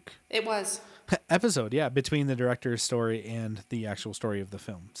tragic It was. episode, yeah, between the director's story and the actual story of the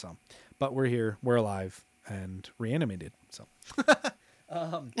film. So, but we're here, we're alive, and reanimated. So,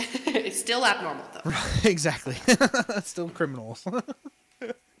 It's still abnormal though. exactly, still criminals.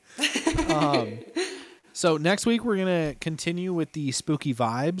 So next week we're gonna continue with the spooky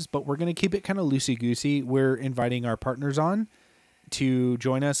vibes, but we're gonna keep it kind of loosey goosey. We're inviting our partners on to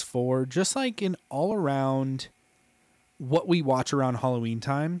join us for just like an all around what we watch around Halloween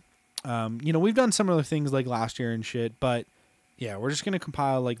time. We've done similar things like last year and shit, but yeah, we're just going to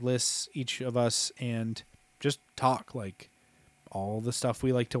compile like lists, each of us, and just talk like all the stuff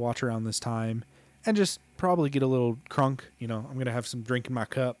we like to watch around this time and just probably get a little crunk. I'm going to have some drink in my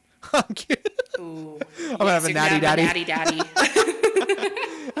cup. I'm kidding. Ooh. I'm going to have a natty daddy. Natty daddy.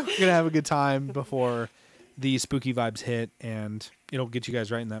 We're going to have a good time before the spooky vibes hit, and it'll get you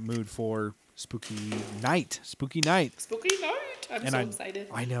guys right in that mood for spooky night. I'm so excited.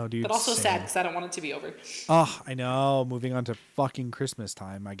 I know, dude. But also sad because I don't want it to be over. Oh, I know. Moving on to fucking Christmas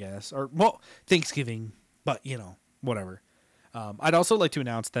time, I guess. Or, well, Thanksgiving. But, whatever. I'd also like to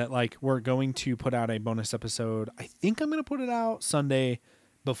announce that, like, we're going to put out a bonus episode. I think I'm going to put it out Sunday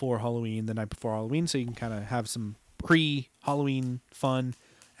before Halloween, the night before Halloween, so you can kind of have some pre-Halloween fun.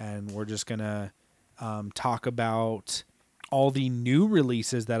 And we're just going to talk about all the new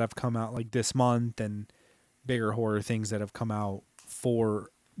releases that have come out, like, this month and bigger horror things that have come out for,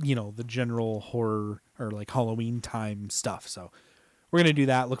 the general horror or like Halloween time stuff. So we're going to do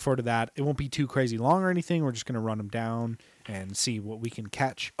that. Look forward to that. It won't be too crazy long or anything. We're just going to run them down and see what we can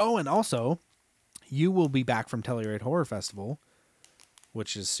catch. Oh, and also you will be back from Telluride Horror Festival,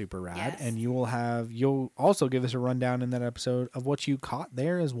 which is super rad. Yes. And you'll also give us a rundown in that episode of what you caught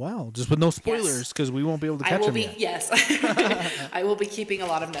there as well, just with no spoilers because we won't be able to catch them yet. Yes. I will be keeping a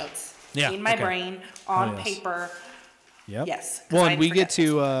lot of notes. In my brain, on paper. Yep. Yes. Well, and we get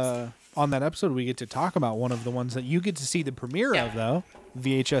to, on that episode, we get to talk about one of the ones that you get to see the premiere of, though,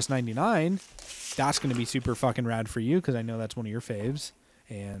 VHS 99. That's going to be super fucking rad for you because I know that's one of your faves.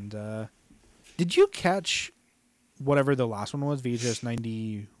 And did you catch whatever the last one was, VHS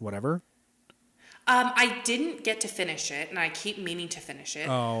 90 whatever? I didn't get to finish it, and I keep meaning to finish it.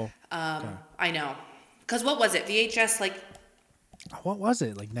 Oh. Okay. I know. Because what was it? VHS, like... What was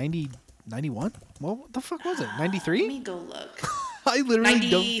it? Like 90, 91? What the fuck was it? 93? Let me go look. I literally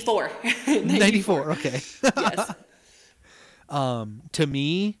 94. 94, okay. Yes. To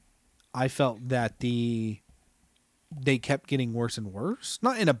me, I felt that they kept getting worse and worse.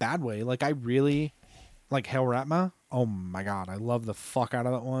 Not in a bad way. Like, I really... Like Hellratma. Oh my god, I love the fuck out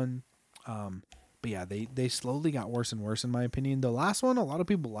of that one. But yeah, they slowly got worse and worse in my opinion. The last one, a lot of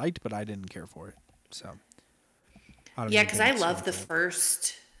people liked, but I didn't care for it. So... Yeah, because I love the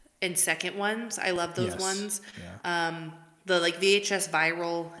first and second ones. I love those ones. Yeah. The like VHS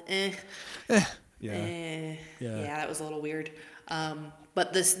viral, Yeah. yeah, that was a little weird.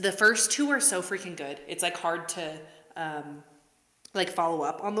 But the first two are so freaking good. It's like hard to like follow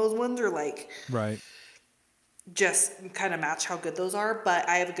up on those ones or like Right. just kind of match how good those are. But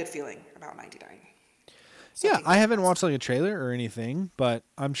I have a good feeling about 99. So Yeah, think I haven't watched like a trailer or anything, but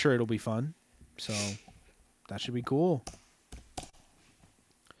I'm sure it'll be fun. So that should be cool.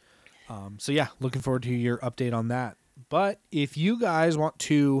 So yeah, looking forward to your update on that. But if you guys want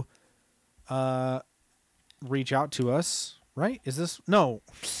to reach out to us, right? Is this no?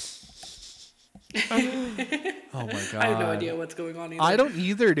 Oh my god! I have no idea what's going on either. I don't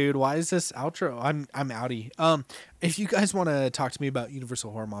either, dude. Why is this outro? I'm outie. If you guys want to talk to me about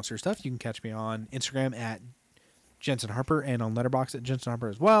Universal Horror Monster stuff, you can catch me on Instagram at Jensen Harper and on Letterboxd at Jensen Harper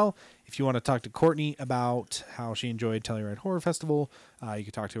as well. If you want to talk to Courtney about how she enjoyed Telluride Horror Festival, you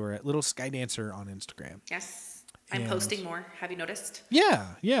can talk to her at Little Sky Dancer on Instagram. Yes, I'm And- posting more. Have you noticed? Yeah,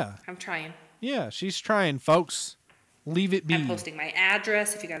 I'm trying. she's trying, folks. Leave it be. I'm posting my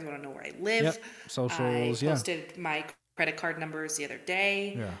address if you guys want to know where I live. Yep. Socials, I yeah. posted my credit card numbers the other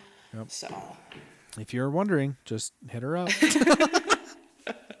day. Yeah. Yep. So If you're wondering, just hit her up.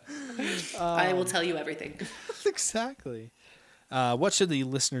 I will tell you everything. Exactly. What should the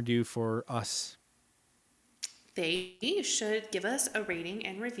listener do for us? They should give us a rating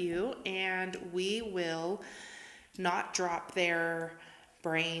and review, and we will not drop their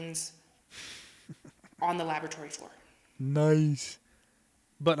brains on the laboratory floor. Nice.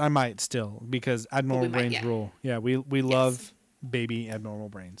 But I might still, because abnormal might, brains yeah. rule. Yeah, we love baby abnormal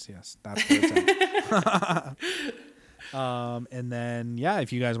brains. Yes, that's where it's at. And then, yeah,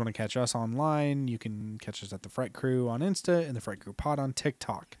 if you guys want to catch us online, you can catch us at The Fright Crew on Insta and The Fright Crew Pod on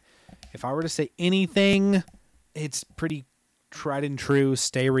TikTok. If I were to say anything, it's pretty tried and true.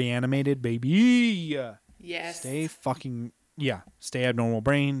 Stay reanimated, baby. Yes. Stay abnormal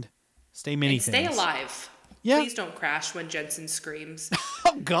brained. Stay many and things. stay alive. Yeah. Please don't crash when Jensen screams.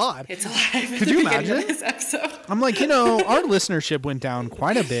 Oh, God. It's alive. Could you Of imagine? this episode. I'm like, our listenership went down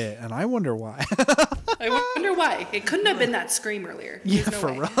quite a bit, and I wonder why. I wonder why. It couldn't have been that scream earlier. Yeah, There's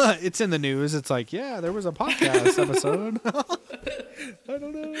no way. It's in the news. It's like, yeah, there was a podcast episode. I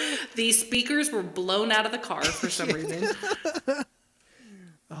don't know. These speakers were blown out of the car for some reason.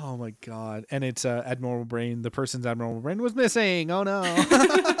 Oh my God. And it's abnormal brain. The person's abnormal brain was missing. Oh no.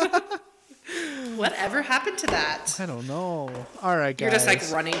 Whatever happened to that? I don't know. All right, guys. You're just like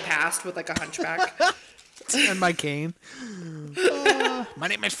running past with like a hunchback. and my cane. My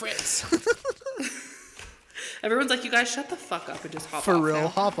name is Fritz. Everyone's like, you guys shut the fuck up and just hop For off real. now.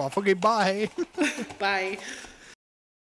 Hop off. Okay, bye. Bye.